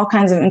 There's all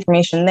kinds of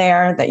information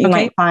there that you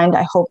might find.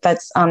 I hope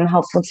that's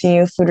helpful to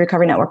you,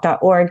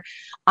 foodrecoverynetwork.org.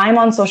 I'm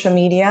on social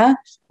media.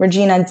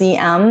 Regina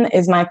DM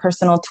is my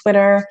personal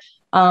Twitter.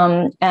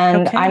 I'm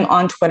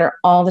on Twitter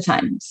all the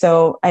time.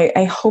 So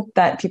I hope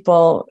that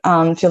people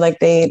feel like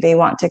they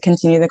want to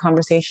continue the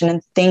conversation.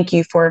 And thank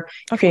you for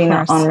creating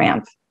that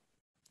on-ramp.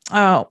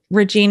 Oh,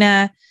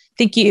 Regina,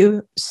 thank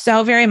you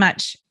so very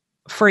much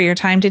for your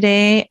time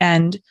today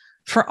and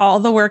for all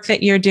the work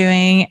that you're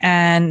doing.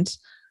 And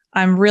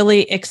I'm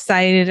really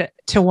excited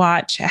to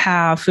watch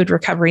how Food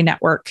Recovery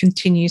Network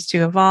continues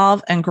to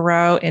evolve and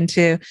grow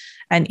into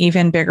an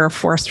even bigger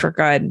force for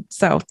good.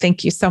 So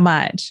thank you so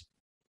much.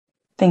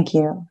 Thank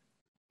you.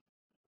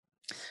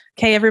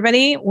 Okay,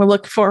 everybody, we'll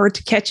look forward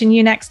to catching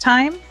you next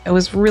time. It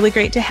was really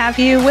great to have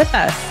you with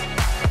us.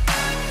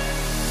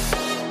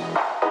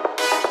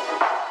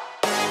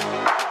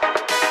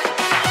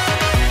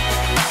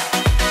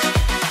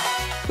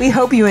 We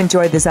hope you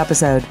enjoyed this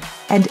episode.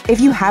 And if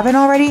you haven't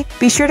already,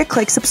 be sure to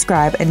click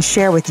subscribe and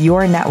share with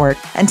your network.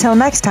 Until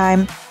next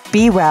time,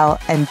 be well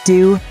and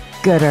do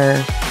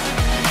gooder.